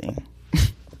the same thing.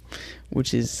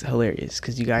 Which is hilarious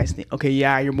because you guys think, okay,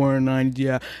 yeah, you're born in the 90s,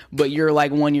 yeah, but you're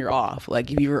like 1 year off.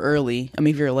 Like if you were early,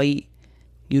 if you're late,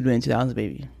 you'd been 2000s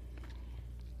baby.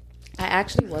 I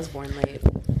actually was born late.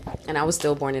 And I was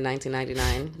still born in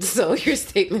 1999. So your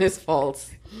statement is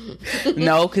false.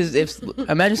 No, because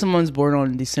imagine someone's born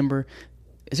on December.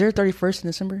 Is there a 31st in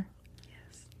December?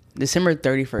 Yes. December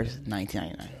 31st,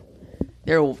 1999.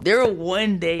 They're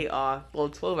 1 day off, well,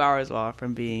 12 hours off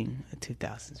from being a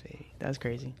 2000s baby. That was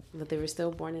crazy. But they were still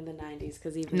born in the 90s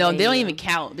because even No, they don't even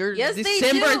count. They're Yes, they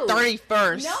December do.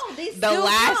 31st. No, they still the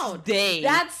last count. day.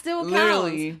 That still counts.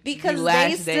 Literally, because the they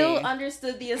last still day.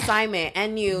 understood the assignment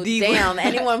and knew, The- damn,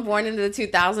 anyone born into the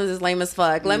 2000s is lame as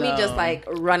fuck. Let me No. just like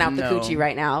run out the No. coochie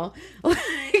right now.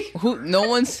 Who? No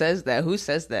one says that. Who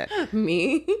says that?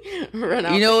 Me? Run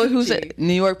out You know the who coochie. said?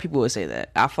 New York people would say that.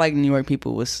 I feel like New York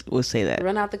people would say that.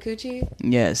 Run out the coochie?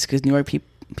 Yes, because New York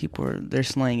people are, their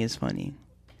slang is funny.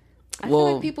 I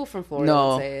feel like people from Florida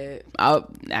no. would say it.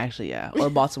 Actually, yeah, or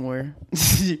Baltimore.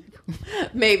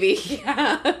 Maybe,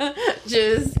 yeah.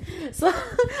 Just so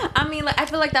I mean, like, I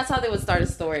feel like that's how they would start a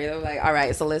story. They were like, "All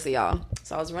right, so listen, y'all.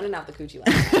 So I was running out the coochie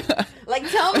last night. Like,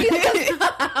 tell me that's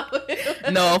not how it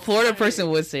was. No, a Florida person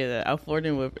would say that. A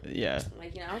Floridian would, yeah.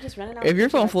 Like, I was just running out. If you're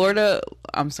the from coochie Florida,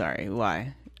 I'm sorry.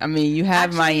 Why? I mean, you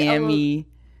have Actually, Miami.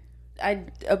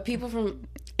 People from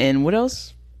And what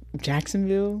else?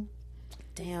 Jacksonville.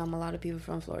 damn, a lot of people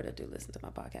from Florida do listen to my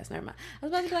podcast. Never mind. I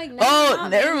was about to be like, no, Oh,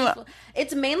 not never mainly mind.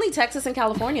 It's mainly Texas and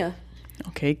California,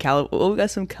 Okay, we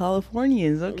got some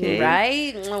Californians. Okay,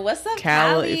 right? What's up,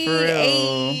 Cali, Cali? for real.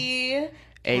 Hey.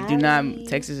 Hey, do not. Cali.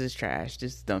 Texas is trash.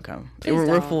 Just don't come. Please We're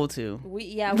don't. full too.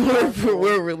 We are full.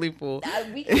 We're really full.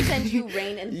 We can send you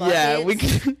rain and buckets. Yeah, we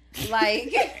can.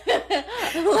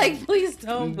 Like, please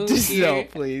don't move Just here. no,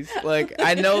 please. Like,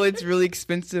 I know it's really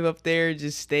expensive up there.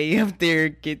 Just stay up there,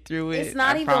 get through it. It's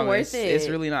not I even promise. worth it. It's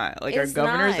really not. Like, It's our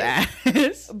governor's not.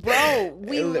 ass. Bro,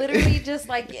 we literally just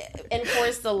like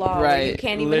enforce the law. Where you Right,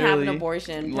 can't even have an literally.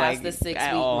 abortion Like, past the 6-week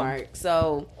at all. mark.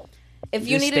 So, if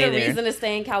you Just needed stay a there. reason to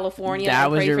stay in California That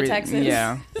and was pray your for reason. Texas,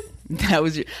 Yeah. That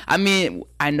was your. I mean,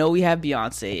 I know we have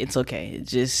Beyonce. It's okay. It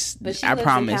just, But she I lives in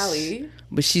promise. Cali.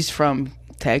 But she's from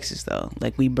Texas, though.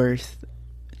 Like, we birthed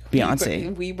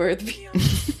Beyonce. We birthed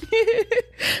Beyonce.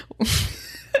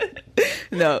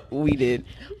 No, we did.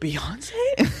 Beyonce?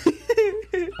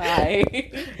 Hi.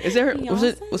 Is there?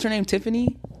 Beyonce? What's her name?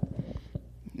 Tiffany?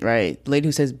 Right. The lady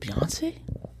who says Beyonce?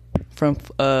 From,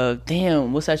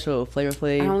 damn, what's that show? Flavor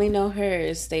Flav? I only know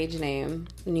her stage name,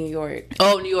 New York.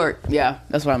 Oh, New York. Yeah,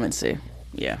 that's what I meant to say.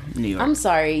 Yeah, New York. I'm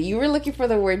sorry, you were looking for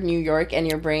the word New York and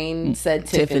your brain said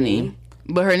Tiffany.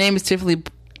 But her name is Tiffany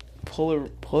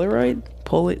Polaroid?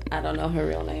 I don't know her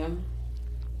real name.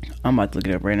 I'm about to look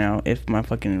it up right now if my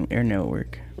fucking internet will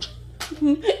work.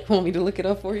 Want me to look it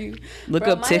up for you? Look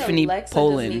Bro, up my Tiffany Alexa doesn't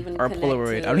Poland even or connect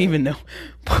Polaroid. to- I don't even know.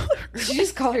 Did you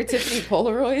just call her Tiffany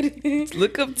Polaroid?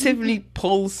 Look up Tiffany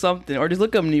Pole something, or just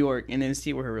look up New York and then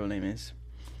see what her real name is.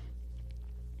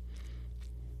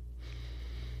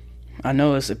 I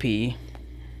know it's a P.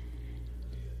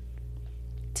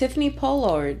 Tiffany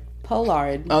Pollard.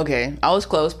 Okay, I was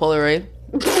close. Polaroid.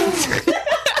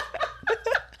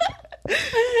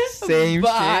 Same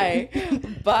Bye.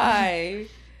 shit. Bye.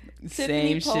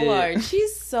 Tiffany Same Pollard. shit.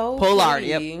 She's so Pollard.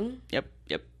 pretty.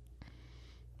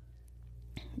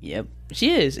 Yep.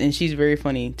 She is, and she's very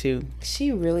funny too.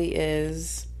 She really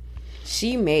is.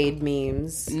 She made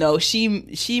memes. No,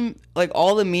 she like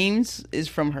all the memes is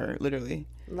from her, literally.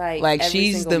 Like Like every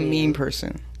she's single the meme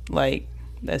person. Like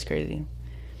that's crazy.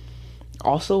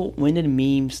 Also, when did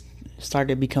memes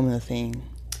started becoming a thing?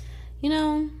 You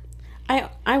know,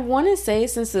 I want to say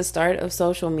since the start of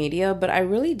social media, but I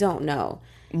really don't know.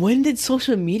 When did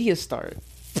social media start?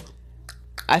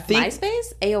 I think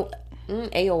MySpace?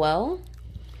 AOL?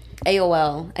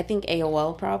 AOL. I think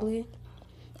AOL probably.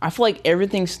 I feel like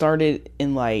everything started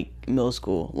in like middle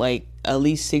school, like at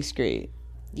least 6th grade.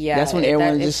 Yeah. That's when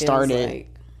everyone it just feels started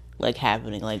like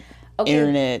happening, like Okay.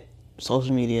 internet,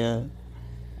 social media,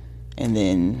 and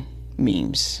then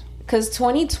memes. Because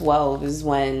 2012 is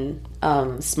when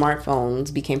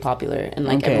smartphones became popular and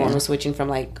like Okay. everyone was switching from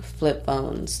like flip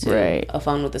phones to Right. a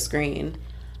phone with a screen.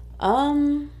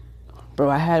 Bro,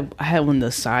 I had one of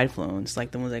the side phones, like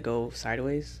the ones that go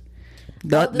sideways.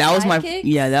 the That was my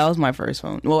sidekicks? that was my first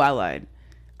phone. Well, I lied.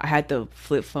 I had the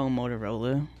flip phone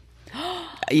Motorola.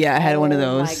 Yeah, I had one of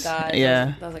those. Oh my god.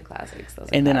 Yeah. Those are classics.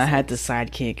 And then I had the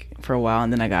Sidekick for a while,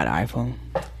 and then I got an iPhone.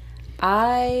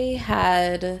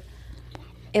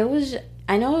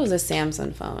 I know it was a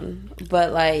Samsung phone,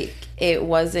 but like it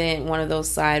wasn't one of those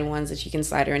side ones that you can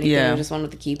slide or anything. Yeah. It was just one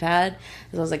with the keypad.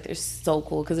 So I was like, they're so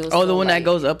cool because it was. Oh, so, the one like, that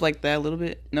goes up like that a little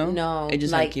bit? No? No, It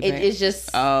just like had it, keypad? it's just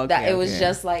Oh, that okay, it was okay.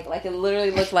 just like it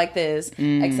literally looked like this,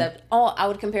 except I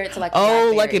would compare it to like a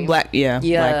Oh, like a BlackBerry. yeah,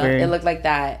 BlackBerry. It looked like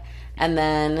that. And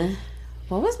then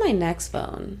what was my next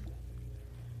phone?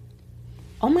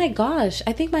 Oh my gosh,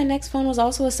 I think my next phone was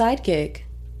also a Sidekick.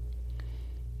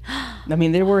 I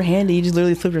mean, they were handy. You just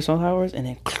literally flip your sunflowers and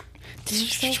then. It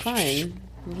was so fun.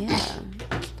 Yeah.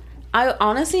 I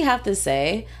honestly have to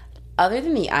say, other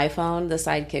than the iPhone, the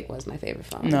Sidekick was my favorite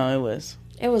phone. No, it was.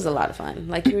 It was a lot of fun.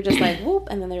 Like, you were just like, whoop,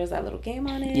 and then there was that little game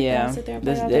on it. Yeah. Sit there and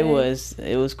play all day.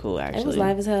 It was cool, actually. It was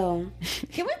live as hell.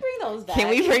 Can we bring those back? Can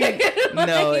we bring it?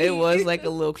 No, it was like a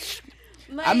little...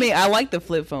 Like, I mean, I like the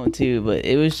flip phone, too, but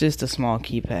it was just a small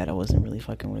keypad I wasn't really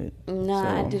fucking with. Nah,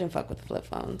 so. I didn't fuck with the flip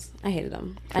phones. I hated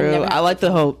them. I like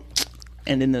the whole...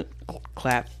 And then the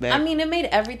clap back. I mean, it made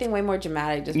everything way more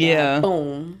dramatic. Just yeah.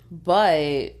 Boom.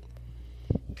 But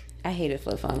I hated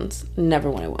flip phones. Never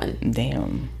wanted one.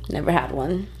 Damn. Never had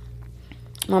one.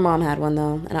 My mom had one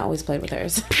though, and I always played with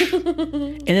hers.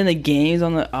 And then the games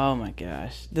on the... Oh my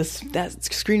gosh. That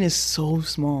screen is so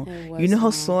small. You know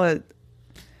how small...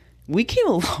 We came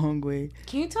a long way.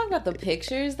 Can you talk about the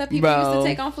pictures that people used to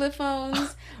take on flip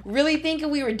phones? Really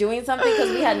thinking we were doing something because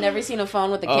we had never seen a phone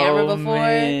with a camera before.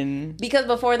 Man. Because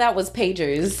before that was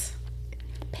pagers.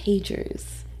 Pagers.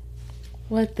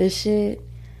 What the shit?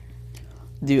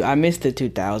 Dude, I missed the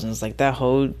 2000s. Like, that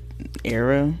whole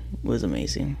era was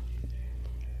amazing.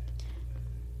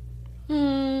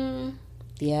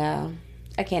 Yeah.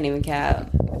 I can't even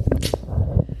cap.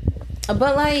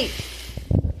 But, like...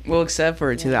 Well, except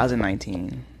for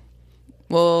 2019.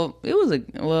 Well, it was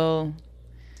the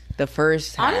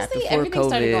first half. Honestly, before everything COVID.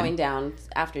 Started going down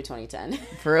after 2010.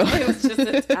 For real? It was just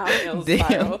a downhill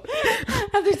spiral.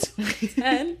 After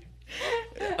 2010.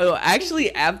 Oh,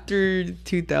 actually, after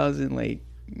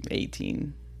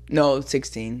 2018. No,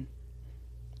 16.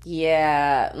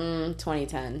 Yeah,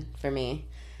 2010 for me.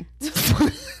 I've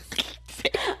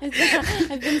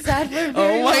been sad for a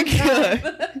very long time.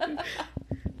 God.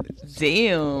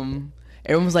 Damn.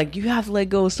 Everyone's like, you have to let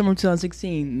go of summer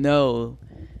 2016. No.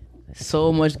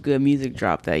 So much good music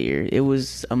dropped that year. It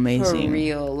was amazing. For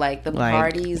real. Like, the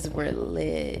parties were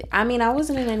lit. I mean, I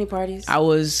wasn't in any parties. I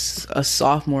was a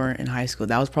sophomore in high school.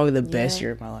 That was probably the best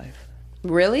year of my life.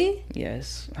 Really?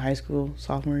 Yes. High school,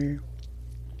 sophomore year.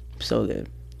 So good.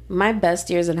 My best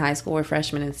years in high school were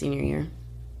freshman and senior year.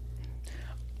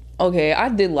 Okay, I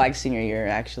did like senior year,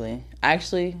 actually.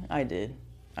 Actually, I did.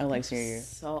 I like senior year.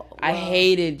 I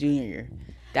hated junior year.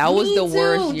 That was the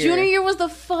worst year. Junior year was the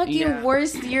fucking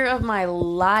worst year of my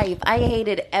life. I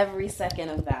hated every second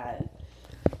of that.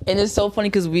 And it's so funny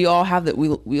because we all have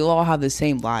we all have the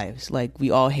same lives. Like, we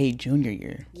all hate junior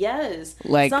year. Yes.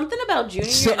 Like, something about junior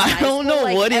year. So I don't know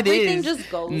like, what it is. Everything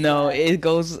just goes. No, it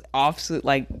goes opposite,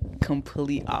 like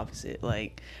complete opposite.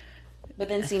 Like. But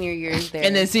then senior year is there.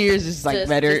 And then senior year is just like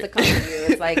better. Just the coming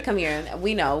year. It's like, come here.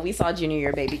 We know. We saw junior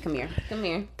year, baby. Come here. Come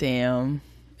here. Damn.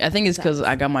 I think it's because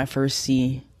I got my first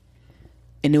C,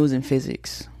 and it was in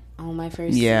physics. Oh, my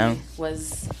first C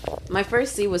was... My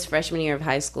first C was freshman year of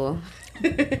high school.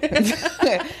 Damn.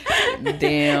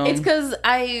 It's because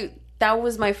that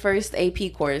was my first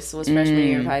AP course, was freshman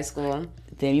year of high school.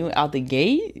 Damn, you went out the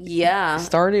gate? Yeah.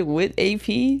 Started with AP?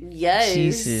 Yes.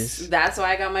 Jesus. That's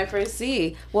why I got my first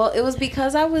C. Well, it was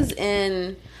because I've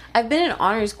been in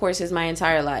honors courses my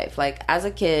entire life. Like, as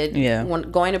a kid,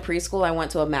 going to preschool, I went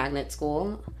to a magnet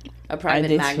school, a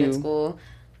private magnet school.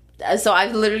 So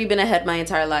I've literally been ahead my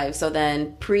entire life. So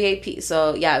then pre-AP.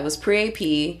 So, yeah, it was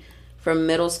pre-AP from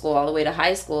middle school all the way to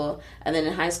high school. And then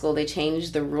in high school, they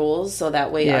changed the rules so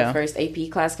that way our first AP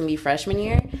class can be freshman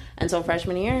year. And so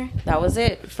freshman year, that was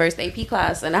it. First AP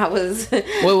class. And I was...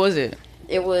 What was it?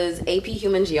 It was AP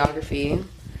Human Geography.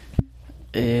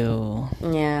 Ew.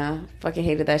 Yeah. Fucking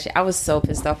hated that shit. I was so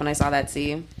pissed off when I saw that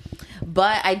C.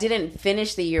 But I didn't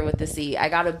finish the year with the C. I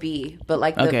got a B. But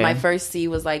like my first C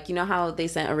was like, you know how they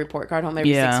sent a report card home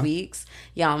every 6 weeks?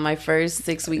 Yeah, on my first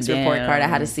 6 weeks report card, I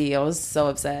had a C. I was so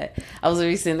upset. I was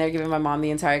literally sitting there giving my mom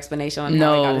the entire explanation on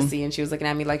how I got a C. And she was looking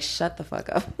at me like, shut the fuck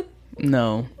up.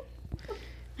 No.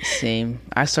 Same.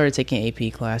 I started taking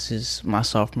AP classes my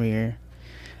sophomore year.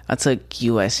 I took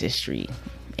U.S. history.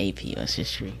 AP U.S.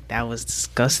 history. That was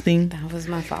disgusting. That was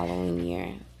my following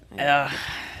year.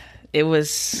 It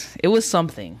was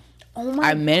something. Oh my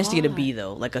I managed to get a B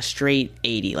though, like a straight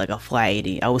 80, like a flat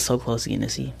 80. I was so close to getting a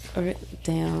C.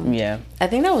 Damn. Yeah. I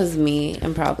think that was me,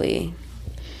 and probably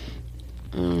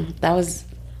that was.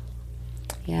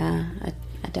 Yeah, I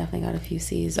definitely got a few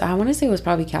C's. I want to say it was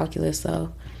probably calculus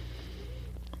though.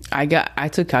 I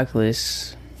took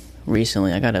calculus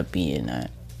recently. I got a B in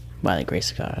that, by the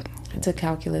grace of God. I took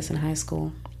calculus in high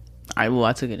school. I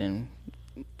took it in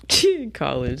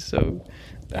college, so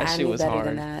that shit was hard.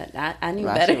 Than that. I knew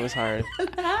that better. That shit was hard.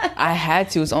 I had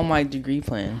to. It's on my degree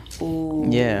plan. Ooh.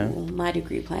 Yeah. My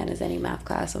degree plan is any math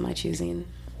class of my choosing.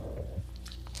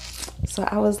 So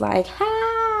I was like,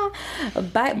 ha!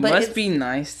 But must be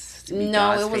nice to be No,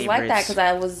 God's it was like that favorites. because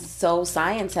I was so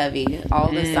science heavy.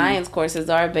 All the science courses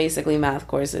are basically math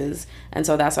courses. And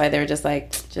so that's why they're just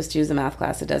like, just choose a math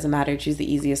class. It doesn't matter. Choose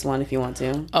the easiest one if you want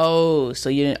to. Oh, so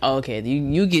you didn't? Oh, okay,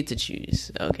 you get to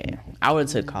choose. Okay, I would have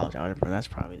took college algebra. That's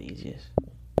probably the easiest.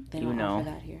 They You don't know. offer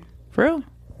that here. For real?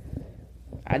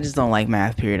 I just don't like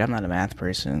math. Period. I'm not a math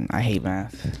person. I hate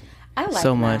math I like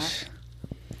so math. much.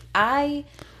 I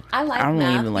like I don't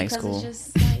math even like because school.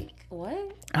 it's just like,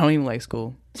 what? I don't even like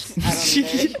school. I don't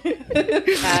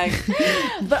either. Facts.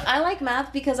 But I like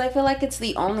math because I feel like it's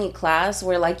the only class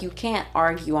where like you can't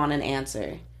argue on an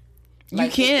answer.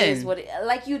 Like, You can. It is what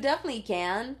like you definitely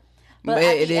can. But But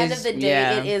at it the end is- of the day,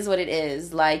 yeah. it is what it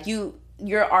is. Like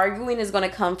your arguing is going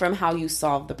to come from how you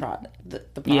solve the product,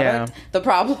 the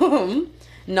problem,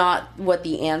 not what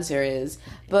the answer is.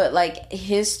 But like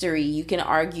history, you can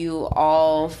argue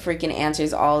all freaking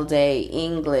answers all day.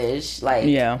 English, like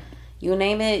Yeah. you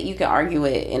name it, you can argue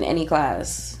it in any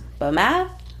class. But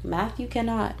math, you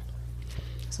cannot.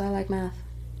 So I like math.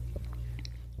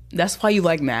 That's why you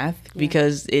like math,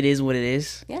 because it is what it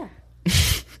is. Yeah.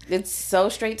 It's so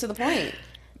straight to the point.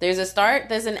 There's a start,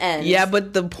 there's an end. Yeah,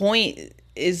 but the point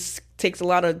takes a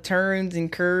lot of turns and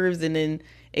curves, and then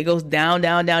it goes down,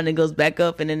 down, down, and it goes back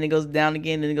up, and then it goes down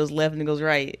again, and it goes left, and it goes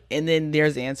right, and then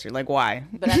there's the answer. Like, why?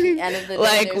 But at the end of the day,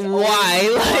 like, there's why?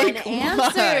 only Like, one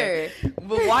answer. why?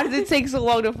 But why does it take so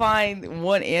long to find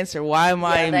one answer? Why am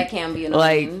I? Yeah, that can be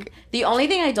annoying. Like, the only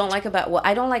thing I don't like about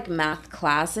I don't like math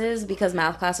classes because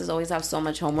math classes always have so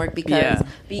much homework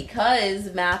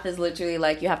because math is literally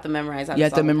like you have to memorize how you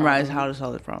have to solve the memorize problem. how to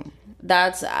solve the problem.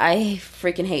 I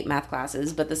freaking hate math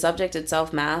classes, but the subject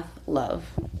itself, math, love.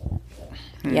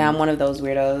 Yeah, I'm one of those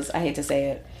weirdos. I hate to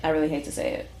say it. I really hate to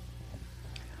say it.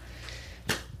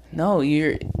 No,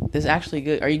 that's actually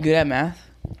good. Are you good at math?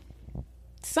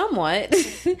 Somewhat.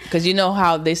 Because you know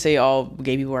how they say all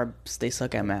gay people they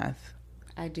suck at math.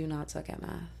 I do not suck at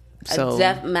math. So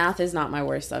Math is not my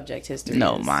worst subject. History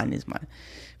no, is. mine is mine.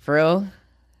 For real?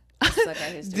 I suck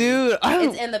at history. Dude,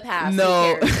 It's in the past.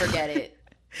 No. Who cares? Forget it.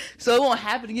 So it won't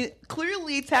happen again.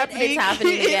 Clearly, it's happening. It's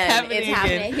happening again. It's It's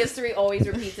happening. History always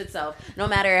repeats itself. No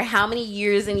matter how many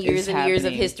years and years It's and years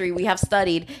of happening. history we have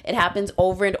studied, it happens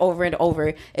over and over and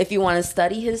over. If you want to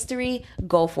study history,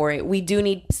 go for it. We do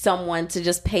need someone to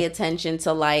just pay attention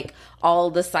to like all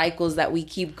the cycles that we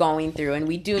keep going through, and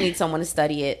we do need someone to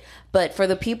study it. But for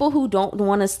the people who don't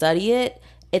want to study it,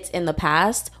 it's in the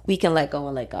past. We can let go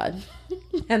and let God.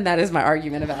 And that is my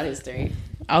argument about history.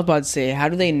 I was about to say, how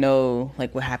do they know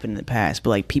like what happened in the past? But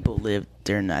like people lived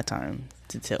during that time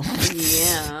to tell.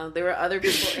 Yeah, there were other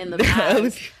people in the There were other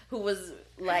past people. who was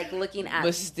like looking at,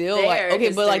 But still, their like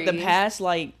okay, but like the history. past,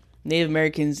 like Native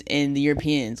Americans and the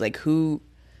Europeans, like who?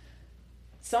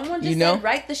 Someone just You know? said,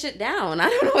 write the shit down. I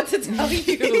don't know what to tell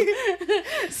you.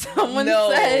 Someone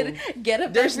No. said, get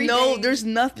up There's every no, day. there's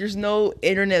nothing. There's no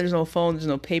internet. There's no phone. There's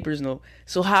no papers. No.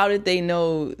 So how did they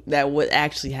know that what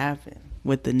actually happened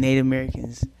with the Native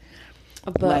Americans?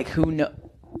 But, Like who know?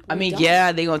 I mean, don't.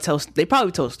 yeah, they gonna tell. They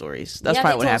probably told stories. That's yeah,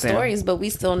 probably what they told happened. stories, but we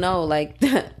still know, like,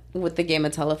 with the game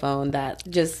of telephone, that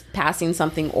just passing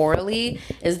something orally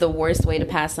is the worst way to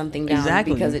pass something down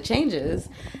Exactly. because it changes.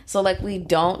 So, like, we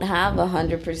don't have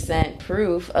 100%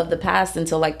 proof of the past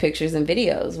until, like, pictures and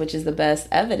videos, which is the best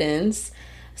evidence.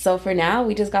 So, for now,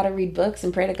 we just got to read books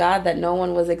and pray to God that no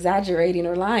one was exaggerating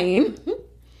or lying.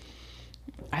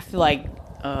 I feel like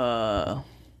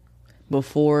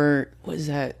before, what is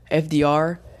that?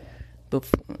 FDR.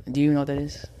 Do you know what that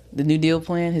is? The New Deal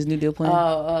plan. His New Deal plan.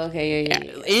 Oh, okay, yeah.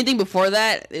 Anything before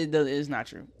that is not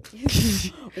true.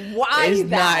 Why It's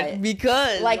that? not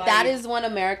because Like, that is when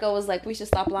America was like, we should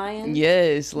stop lying?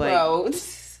 yes, like Bro.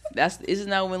 isn't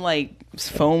that when like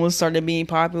phone was started being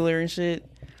popular and shit?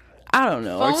 I don't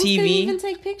know. Phones Or couldn't TV even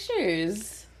take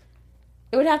pictures.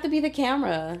 It would have to be the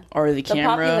camera. or the The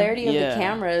camera. popularity of Yeah. the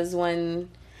cameras when...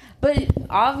 But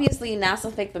obviously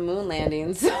NASA faked the moon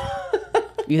landings.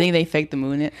 You think they faked the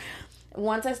moon?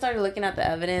 Once I started looking at the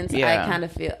evidence, Yeah. I kind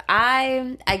of feel...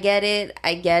 I get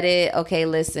it. Okay,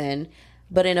 listen.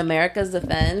 But in America's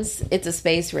defense, it's a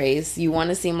space race. You want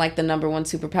to seem like the number one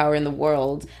superpower in the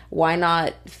world. Why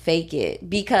not fake it?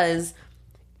 Because...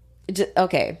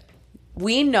 Okay...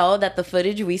 We know that the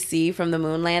footage we see from the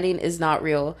moon landing is not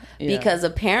real because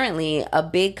apparently a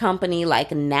big company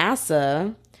like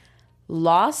NASA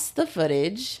lost the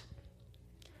footage,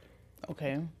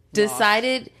 Okay.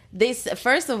 decided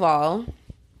first of all,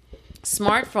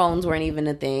 smartphones weren't even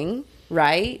a thing,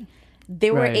 right?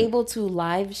 They were Right. able to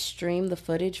live stream the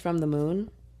footage from the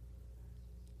moon.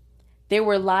 They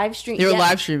were live streaming. They were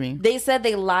live streaming. They said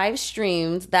they live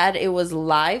streamed that it was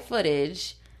live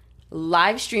footage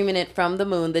live streaming it from the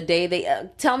moon the day they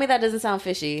tell me that doesn't sound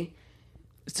fishy.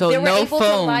 So They were no able to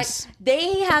phones.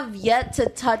 they have yet to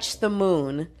touch the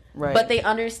moon, Right. but they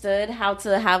understood how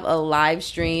to have a live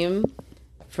stream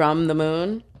from the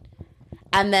moon.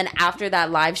 And then after that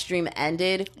live stream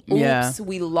ended,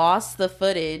 we lost the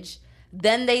footage.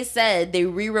 Then they said they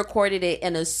re-recorded it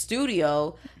in a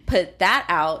studio, put that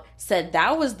out, said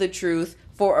that was the truth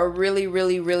for a really,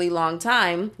 really, really long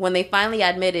time. When they finally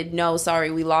admitted, no, sorry,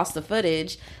 we lost the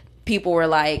footage, people were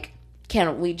like,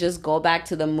 can't we just go back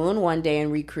to the moon one day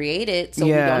and recreate it so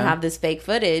we don't have this fake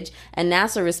footage? And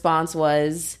NASA response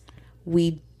was,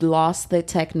 we lost the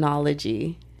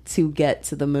technology to get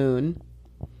to the moon.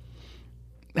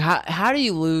 How do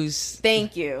you lose?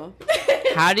 Thank you.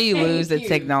 How do you lose the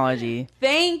technology?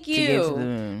 Thank you. To get to the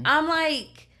moon? I'm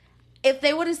like, if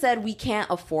they would have said we can't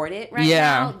afford it right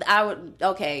now, I would.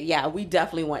 Okay, yeah, we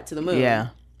definitely went to the moon. Yeah.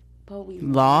 But we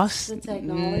Lost the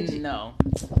technology. No.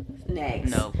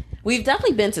 Next. No. We've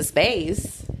definitely been to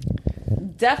space.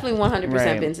 Definitely 100%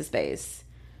 Right. been to space.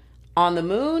 On the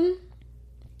moon,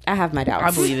 I have my doubts.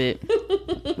 I believe it.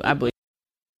 I believe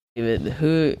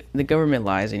it. The government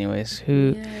lies, anyways.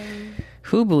 Who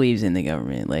believes in the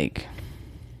government? Like,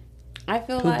 I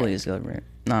feel who like believes the government?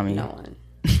 Not me. no one.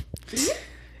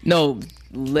 No,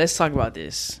 let's talk about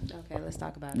this. Okay, let's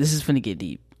talk about it. This is finna get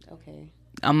deep. Okay,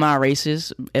 I'm not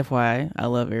racist, FYI. I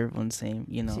love everyone the same,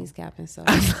 you know. she's capping so.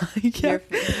 I'm not, You have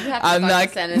to start the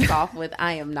sentence off with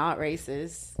 "I am not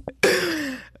racist."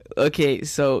 Okay,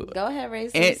 so Go ahead,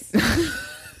 racist.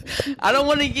 I don't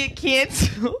want to get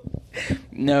canceled.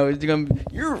 No, it's gonna be,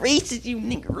 you're racist, you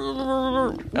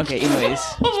nigga. Okay, anyways.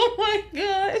 Oh my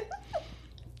god.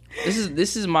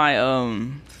 This is my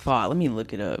thought. Let me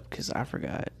look it up because I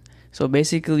forgot. So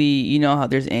basically, you know how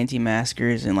there's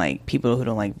anti-maskers and like people who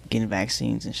don't like getting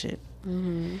vaccines and shit.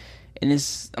 Mm-hmm. And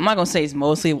I'm not gonna say it's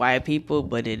mostly white people,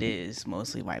 but it is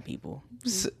mostly white people.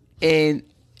 So, and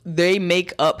they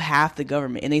make up half the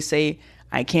government, and they say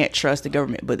I can't trust the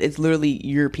government, but it's literally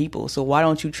your people. So why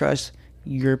don't you trust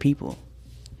your people?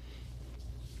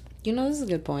 You know, this is a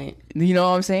good point. You know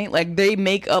what I'm saying? Like, they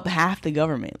make up half the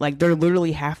government. Like, they're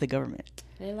literally half the government.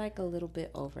 They're like a little bit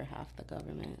over half the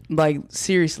government. Like,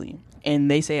 seriously.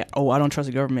 And they say, oh, I don't trust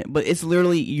the government. But it's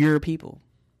literally your people.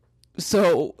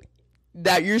 So,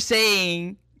 that you're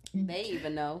saying... They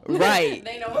even know. Right.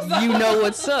 They know what's up. You know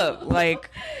what's up.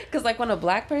 Like... Because, like, when a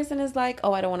black person is like,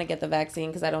 oh, I don't want to get the vaccine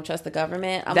because I don't trust the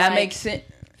government. I'm that like, makes sense.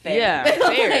 fair. Yeah,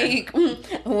 fair.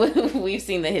 Like, we've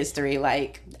seen the history.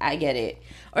 Like, I get it.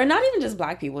 Or not even just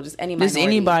black people, just any minority. Just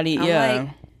anybody, I'm yeah. like,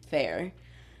 fair.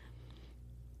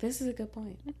 This is a good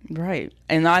point. Right.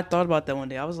 And I thought about that one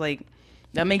day. I was like,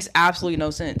 that makes absolutely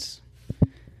no sense.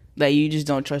 That you just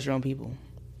don't trust your own people.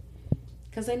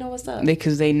 Because they know what's up.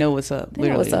 Because they know what's up. They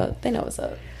know what's up. They know what's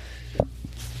up.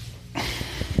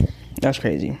 That's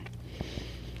crazy.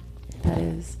 That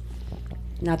is.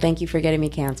 Now, thank you for getting me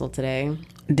canceled today.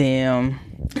 Damn.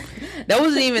 That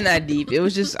wasn't even that deep. It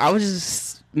was just, I was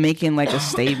just making like a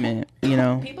statement, you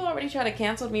know? People already tried to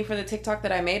cancel me for the TikTok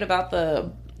that I made about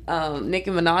the Nicki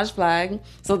Minaj flag.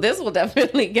 So this will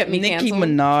definitely get me Nicki canceled.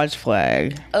 Minaj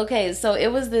flag. Okay, so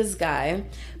it was this guy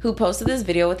who posted this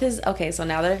video with his... Okay, so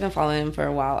now that I've been following him for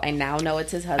a while, I now know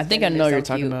it's his husband. I think I know what you're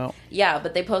talking about. Yeah,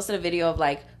 but they posted a video of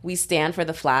like, we stand for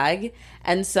the flag.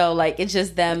 And so like, it's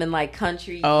just them in like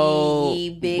country,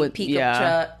 big pickup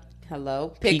truck.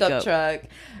 Hello? Pickup truck.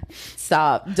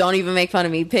 Stop. Don't even make fun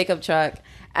of me. Pickup truck.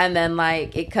 And then,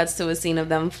 like, it cuts to a scene of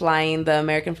them flying the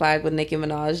American flag with Nicki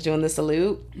Minaj doing the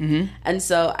salute. Mm-hmm. And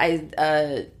so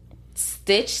I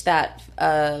stitched that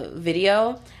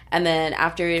video. And then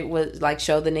after it was, like,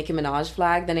 showed the Nicki Minaj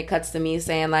flag, then it cuts to me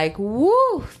saying, like,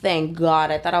 woo, thank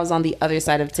God. I thought I was on the other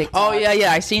side of TikTok. Oh,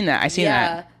 yeah. I seen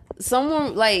that.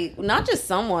 Someone, like, not just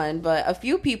someone, but a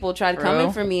few people tried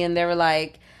coming for me. And they were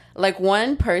like,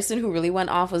 one person who really went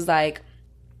off was like,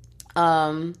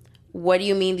 what do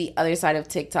you mean the other side of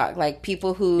TikTok? Like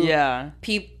people who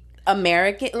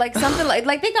American, like something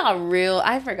like they got real.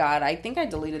 I forgot. I think I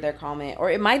deleted their comment,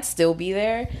 or it might still be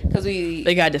there because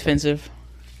they got defensive.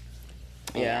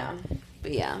 Yeah,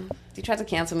 but yeah, they tried to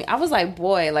cancel me. I was like,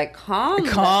 boy, like calm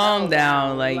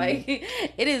down. Like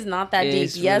it is not that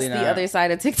deep. Yes, really the other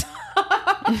side of TikTok.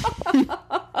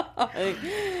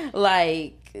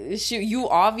 like shoot, you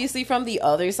obviously from the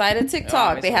other side of TikTok.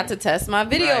 Obviously. They had to test my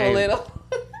video a little.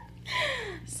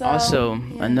 So, also,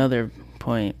 another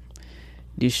point.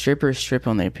 Do strippers strip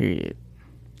on their period?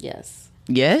 Yes.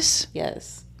 Yes?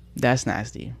 Yes. That's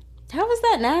nasty. How is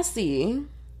that nasty?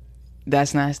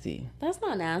 That's nasty. That's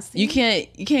not nasty. You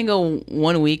can't go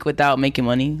 1 week without making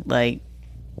money. Like,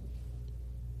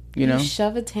 You know?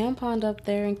 shove a tampon up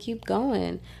there and keep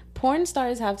going. Porn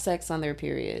stars have sex on their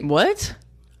period. What?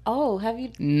 Oh, have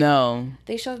you? No.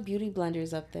 They shove beauty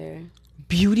blenders up there.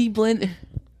 Beauty blend.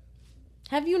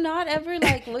 Have you not ever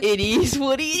like looked? It is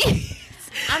what it is.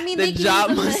 I mean, The they can job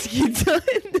use must get done.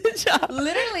 The job.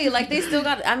 literally like they still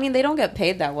got. I mean, they don't get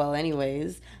paid that well,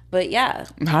 anyways. But yeah,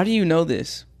 How do you know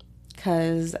this?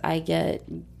 because I get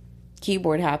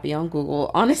keyboard happy on Google.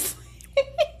 Honestly,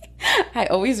 I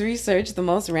always research the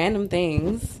most random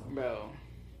things, Bro.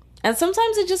 and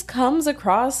sometimes it just comes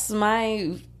across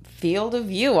my field of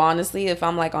view. Honestly, if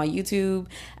I'm like on YouTube,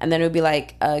 and then it would be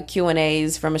like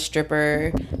Q&As from a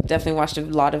stripper. Definitely watched a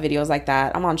lot of videos like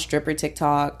that. I'm on stripper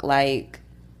TikTok. Like,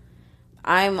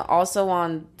 I'm also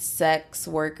on sex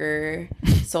worker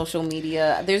social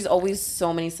media. There's always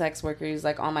so many sex workers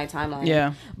like on my timeline.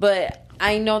 Yeah. But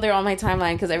I know they're on my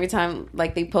timeline because every time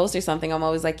like they post or something, I'm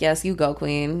always like, yes, you go,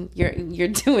 queen. You're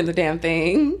doing the damn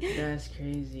thing. That's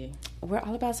crazy. We're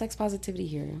all about sex positivity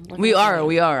here. What We can I are. say?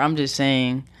 We are. I'm just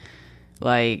saying,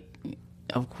 like,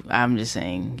 I'm just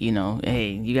saying, you know, hey,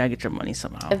 you gotta get your money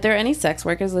somehow. If there are any sex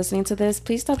workers listening to this,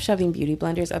 please stop shoving beauty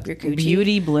blenders up your coochie.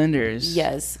 Beauty blenders.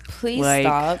 Yes, please Like-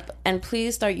 stop, and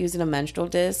please start using a menstrual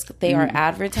disc. They are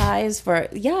advertised for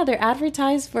they're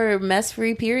advertised for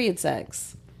mess-free period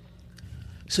sex.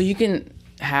 So you can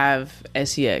have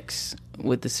sex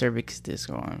with the cervix disc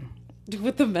on.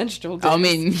 With the menstrual disc. I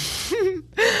mean,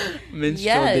 menstrual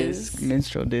Yes. disc.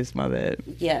 Menstrual disc. My bad.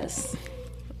 Yes.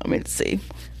 I meant to say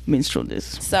menstrual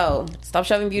disc. So stop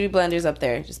shoving beauty blenders up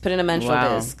there. Just put in a menstrual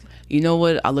Wow. disc. You know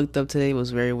what I looked up today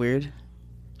was very weird.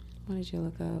 What did you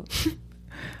look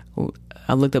up?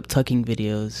 I looked up tucking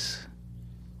videos.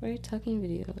 What are you tucking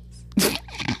videos?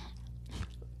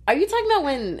 Are you talking about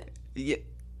when? Yeah.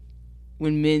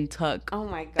 When men tuck. Oh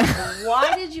my god!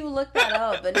 Why did you look that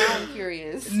up? But now I'm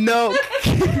curious. No.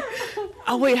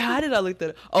 Oh wait, how did I look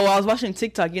that up? Oh, I was watching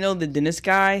TikTok. You know the dentist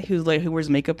guy who wears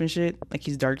makeup and shit, like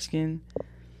he's dark skinned.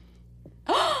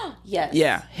 Yes.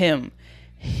 Yeah, him.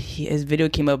 His video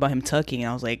came up about him tucking,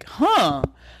 and I was like, huh.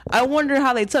 I wonder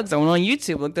how they tuck. So I went on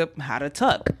YouTube, looked up how to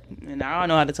tuck, and I don't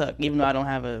know how to tuck, even though I don't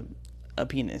have a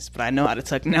penis, but I know how to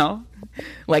tuck now.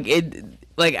 Like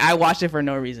I watched it for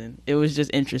no reason. It was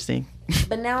just interesting.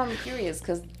 But now I'm curious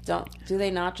because do they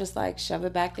not just like shove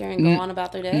it back there and go on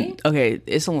about their day? Okay,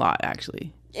 it's a lot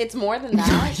actually. It's more than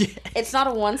that. Yes. It's not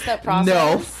a one-step process.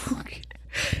 No,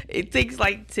 it takes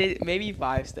like maybe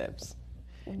 5 steps.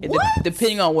 What?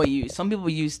 Depending on what you use. Some people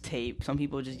use tape. Some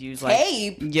people just use like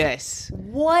Tape? Yes.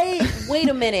 What? Wait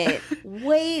a minute.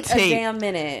 Wait a Tape. damn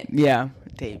minute. Yeah,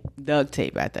 tape. Duct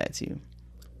tape at that too.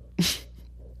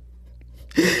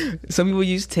 Some people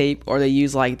use tape, or they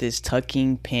use like this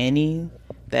tucking panty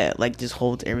that like just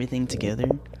holds everything together.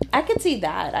 I could see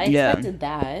that. I Yeah. expected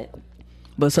that.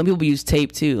 But some people use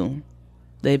tape too.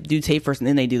 They do tape first and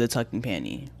then they do the tucking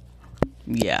panty.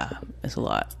 Yeah, that's a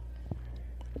lot.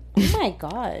 Oh my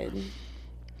god.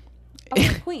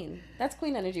 Oh, queen. That's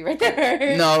queen energy right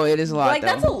there. No, it is a lot. Like, though.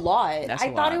 that's a lot. That's I a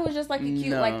thought lot. it was just like a cute,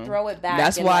 No. like, throw it back.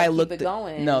 That's and, why like, I keep looked it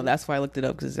going. No, that's why I looked it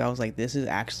up, because I was like, this is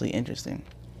actually interesting.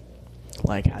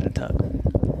 Like how to tuck.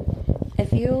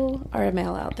 If you are a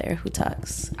male out there who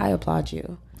tucks, I applaud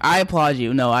you. I applaud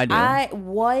you. No, I do.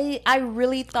 I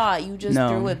really thought you just No.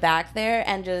 threw it back there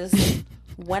and just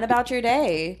went about your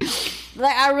day.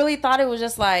 Like, I really thought it was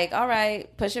just like, all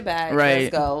right, push it back, Right.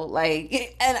 let's go.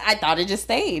 Like, and I thought it just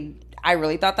stayed. I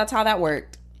really thought that's how that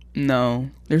worked. No,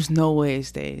 there's no way it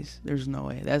stays. There's no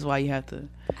way. That's why you have to.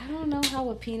 I don't know how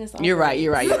a penis operates. You're right.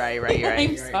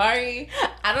 I'm sorry.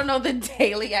 I don't know the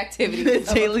daily activities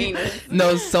of a penis.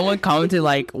 No, someone commented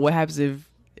like, "What happens if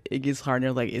it gets hard?" And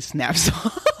they're like, "It snaps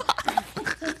off."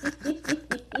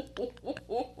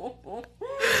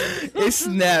 It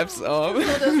snaps off.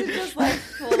 So does it just like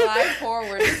fly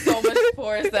forward with so much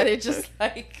force that it just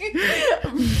like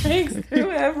breaks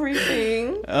through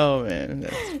everything? Oh man,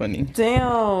 that's funny.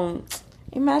 Damn.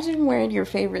 Imagine wearing your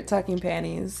favorite tucking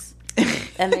panties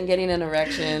and then getting an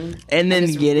erection. And then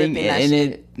just getting ripping that and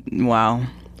shit. it. Wow,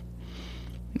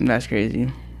 that's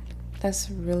crazy. That's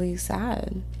really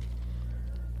sad.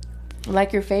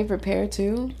 Like your favorite pair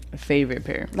too? Favorite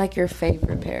pair. Like your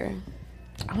favorite pair.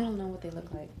 I don't know what they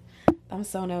look like. I'm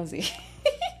so nosy.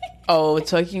 Oh,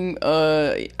 tucking.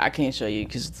 I can't show you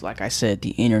because, like I said, the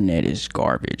internet is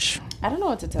garbage. I don't know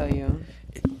what to tell you.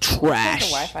 The Trash.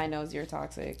 Wi-Fi knows you're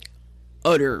toxic.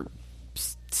 Utter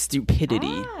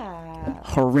stupidity.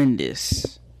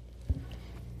 Horrendous.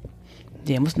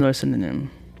 Damn, what's another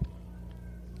synonym?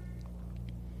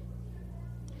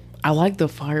 I like the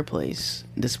fireplace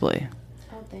display.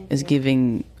 Oh, thank It's you.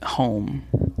 giving home.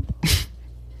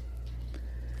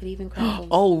 It even crumbles.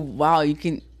 Oh wow, you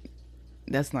can.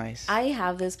 That's nice. I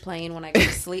have this playing when I go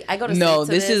to sleep. I go to sleep No, to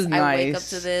this is I wake up nice.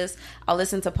 to this. I'll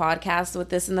listen to podcasts with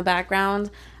this in the background.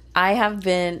 I have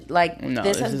been like, No,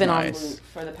 this this has is been nice. on loop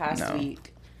for the past No.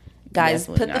 week. Guys,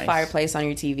 Definitely put the nice. fireplace on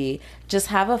your TV. Just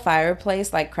have a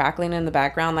fireplace like crackling in the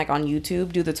background, like on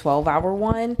YouTube. Do the 12-hour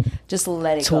one. Just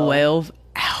let it go. 12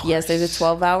 hours. Yes, there's a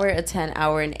 12-hour, a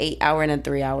 10-hour, an 8-hour, and a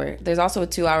 3-hour. There's also a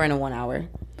 2-hour and a 1-hour.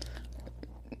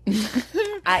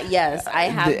 Yes, I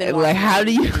have been watching Like, how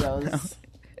do you videos.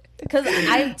 Because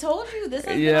I told you this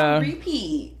has been Yeah. on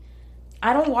repeat.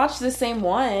 I don't watch the same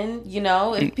one. You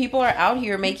know, if people are out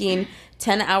here making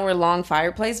 10-hour long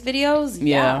fireplace videos,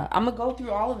 Yeah. I'm gonna go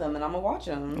through all of them and I'm gonna watch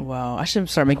them. Wow, I should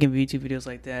start making YouTube videos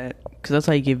like that because that's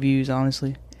how you get views.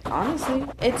 Honestly, Honestly,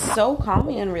 it's so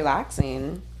calming and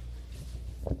relaxing.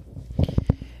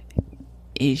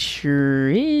 it sure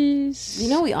is. You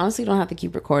know, we honestly don't have to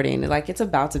keep recording. Like, it's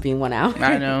about to be 1 hour.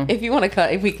 I know. If you want to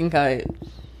cut, if we can cut.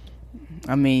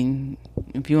 I mean,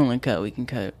 if you want to cut, we can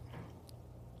cut.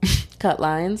 Cut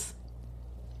lines.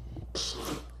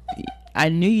 I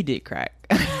knew you did crack.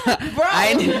 Bro,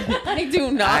 I I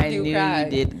do not do knew crack.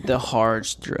 you did the hard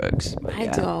drugs. But I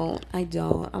yeah.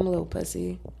 don't. I'm a little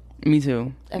pussy. Me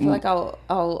too. I feel like I'll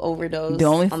overdose The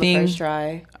only on thing- the first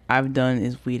try. I've done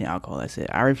is weed and alcohol. That's it.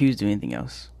 I refuse to do anything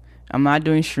else. I'm not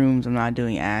doing shrooms. I'm not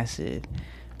doing acid,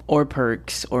 or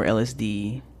perks, or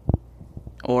LSD,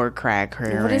 or crack,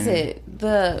 heroin. What is it?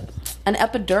 An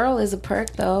epidural is a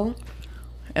perk, though.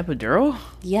 Epidural?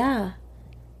 Yeah.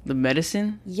 The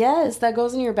medicine? Yes, that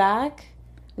goes in your back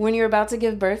when you're about to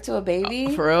give birth to a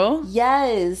baby. For real?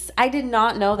 Yes, I did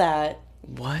not know that.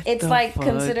 What? It's the like fuck?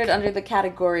 considered under the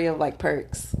category of like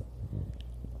perks.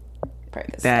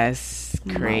 Percocet. That's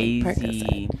Percocet.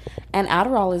 crazy. And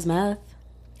Adderall is meth.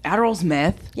 Adderall's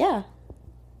meth? Yeah.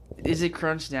 Is it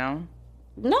crunched down?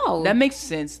 No. That makes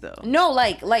sense though. No,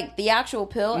 like the actual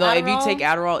pill. No, if you Adderall, take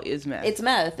Adderall, it's meth. it's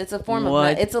meth. It's a form of What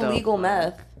meth. It's a the legal fuck?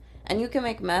 meth, and you can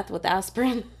make meth with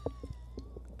aspirin.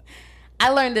 I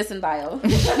learned this in bio.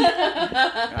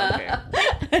 Okay.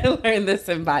 I learned this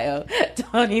in bio.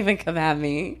 Don't even come at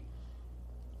me.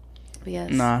 But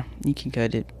yes. Nah, you can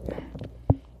cut it.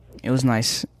 It was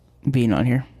nice being on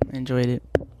here. Enjoyed it.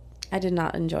 I did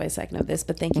not enjoy a second of this,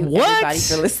 but thank you What? everybody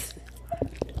for listening.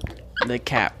 The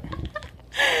cap.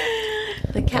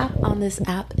 The cap on this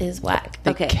app is whack.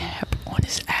 The Okay. cap on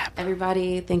this app.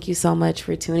 Everybody, thank you so much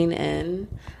for tuning in.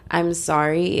 I'm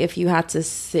sorry if you had to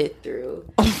sit through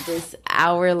this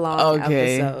hour-long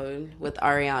Okay. episode with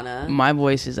Ariana. My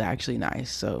voice is actually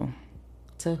nice, so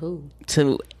To who?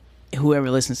 to whoever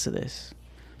listens to this.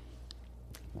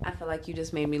 I feel like you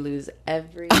just made me lose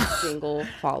every single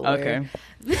follower. Okay.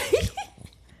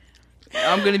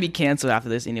 I'm gonna be canceled after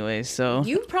this anyway, so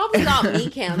You probably got me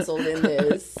canceled in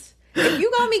this. If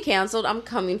you got me canceled, I'm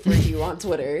coming for you on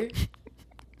Twitter.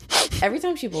 Every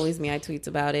time she bullies me, I tweets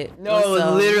about it. no,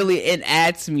 So- literally, it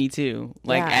adds me too.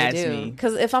 Like adds me.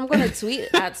 Because if I'm going to tweet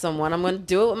at someone, I'm going to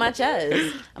do it with my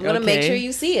chest. I'm going to make Okay. sure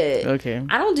you see it. Okay.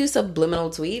 I don't do subliminal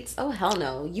tweets. Oh, hell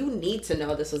no. You need to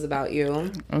know this was about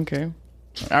you. Okay,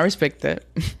 I respect that.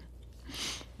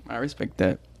 I respect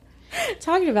that.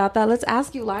 Talking about that, let's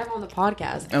ask you live on the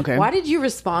podcast. Okay. Why did you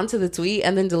respond to the tweet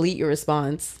and then delete your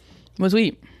response? What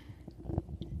tweet?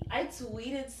 I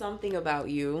tweeted something about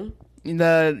you.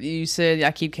 You said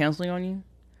I keep canceling on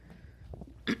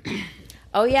you.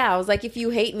 Oh, yeah. I was like, if you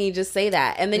hate me, just say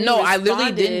that. And then No, you I literally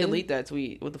responded. didn't delete that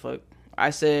tweet. What the fuck? I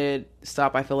said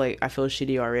stop. I feel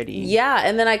shitty already. Yeah,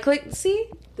 and then I clicked, see?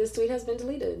 This tweet has been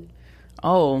deleted.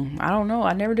 Oh, I don't know.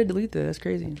 I never did delete that. That's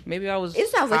crazy. Maybe I was. It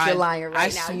sounds like you're lying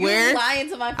right I now. swear. You're lying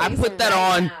to my face. I put that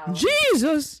right on now.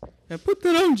 Jesus. I put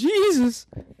that on Jesus.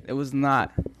 It was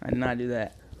not. I did not do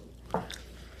that.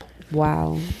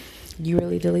 Wow. You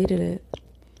really deleted it.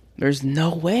 There's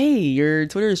no way. Your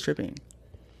Twitter is tripping.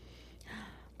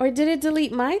 Or did it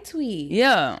delete my tweet?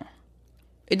 Yeah.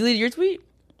 It deleted your tweet?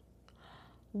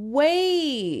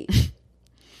 Wait.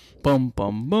 Bum,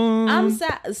 bum, bum. I'm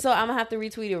sad. So I'm going to have to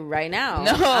retweet it right now. I'm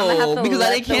gonna have No, to because I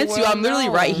let didn't the cancel you. world I'm literally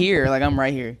know. right here. Like, I'm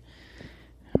right here.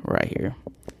 Right here.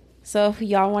 So if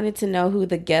y'all wanted to know who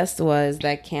the guest was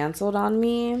that canceled on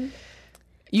me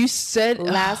You said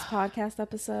last podcast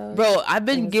episode. Bro, I've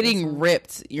been It was getting this one.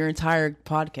 ripped your entire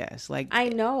podcast. Like I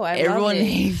know. I everyone love it.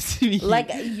 hates me.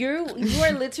 Like you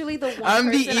are literally the one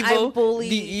I'm the person evil. I bully.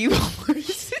 The evil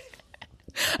person.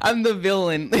 I'm the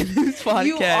villain in this podcast.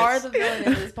 You are the villain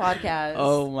in this podcast.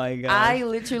 Oh my god. I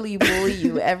literally bully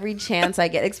you every chance I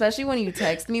get, especially when you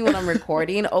text me when I'm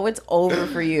recording. Oh, it's over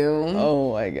for you.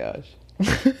 Oh my gosh.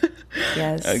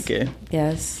 Yes. Okay.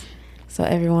 Yes. So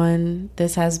everyone,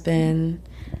 this has been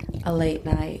a late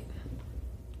night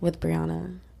with Brianna.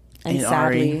 And And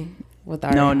sadly, Ari. with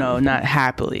Ari. No, not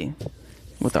happily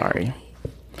with Ari.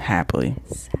 Happily.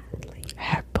 Sadly.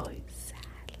 Happily.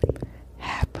 Sadly.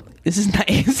 Happily. This is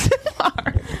nice. Welcome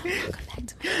back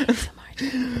to my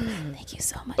ASMR. Thank you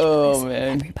so much for listening,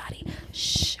 everybody.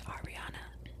 Shh, Ariana.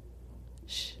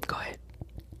 Shh. Go ahead.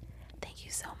 Thank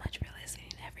you so much for listening,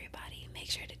 everybody. Make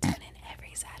sure to tune in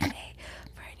every Saturday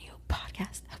for a new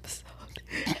podcast episode.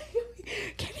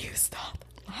 Can you stop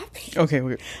laughing? Okay.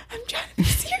 I'm trying to be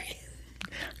serious.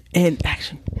 And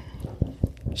action.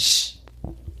 Shh.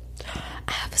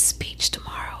 I have a speech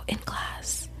tomorrow in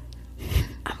class.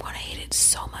 I'm going to hate it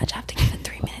so much. I have to give a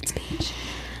 3-minute speech.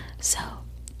 So,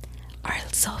 our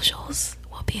socials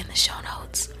will be in the show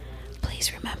notes.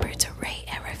 Please remember to rate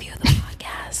and review the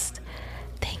podcast.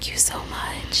 Thank you so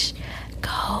much.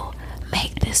 Go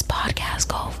make this podcast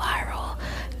go viral.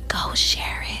 Go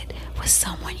share it with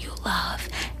someone you love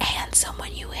and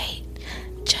someone you hate.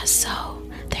 Just so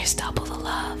there's double the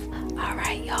love. All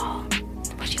right, y'all.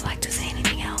 Would you like to say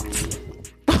anything else?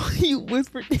 You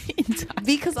whispered in time.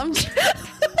 Because I'm...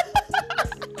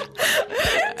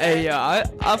 Hey, yo,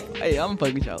 I'm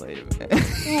fucking y'all later, man.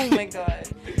 Oh, my God.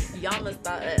 Y'all must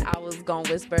thought that I was going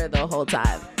to whisper the whole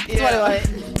time. Yeah.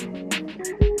 What?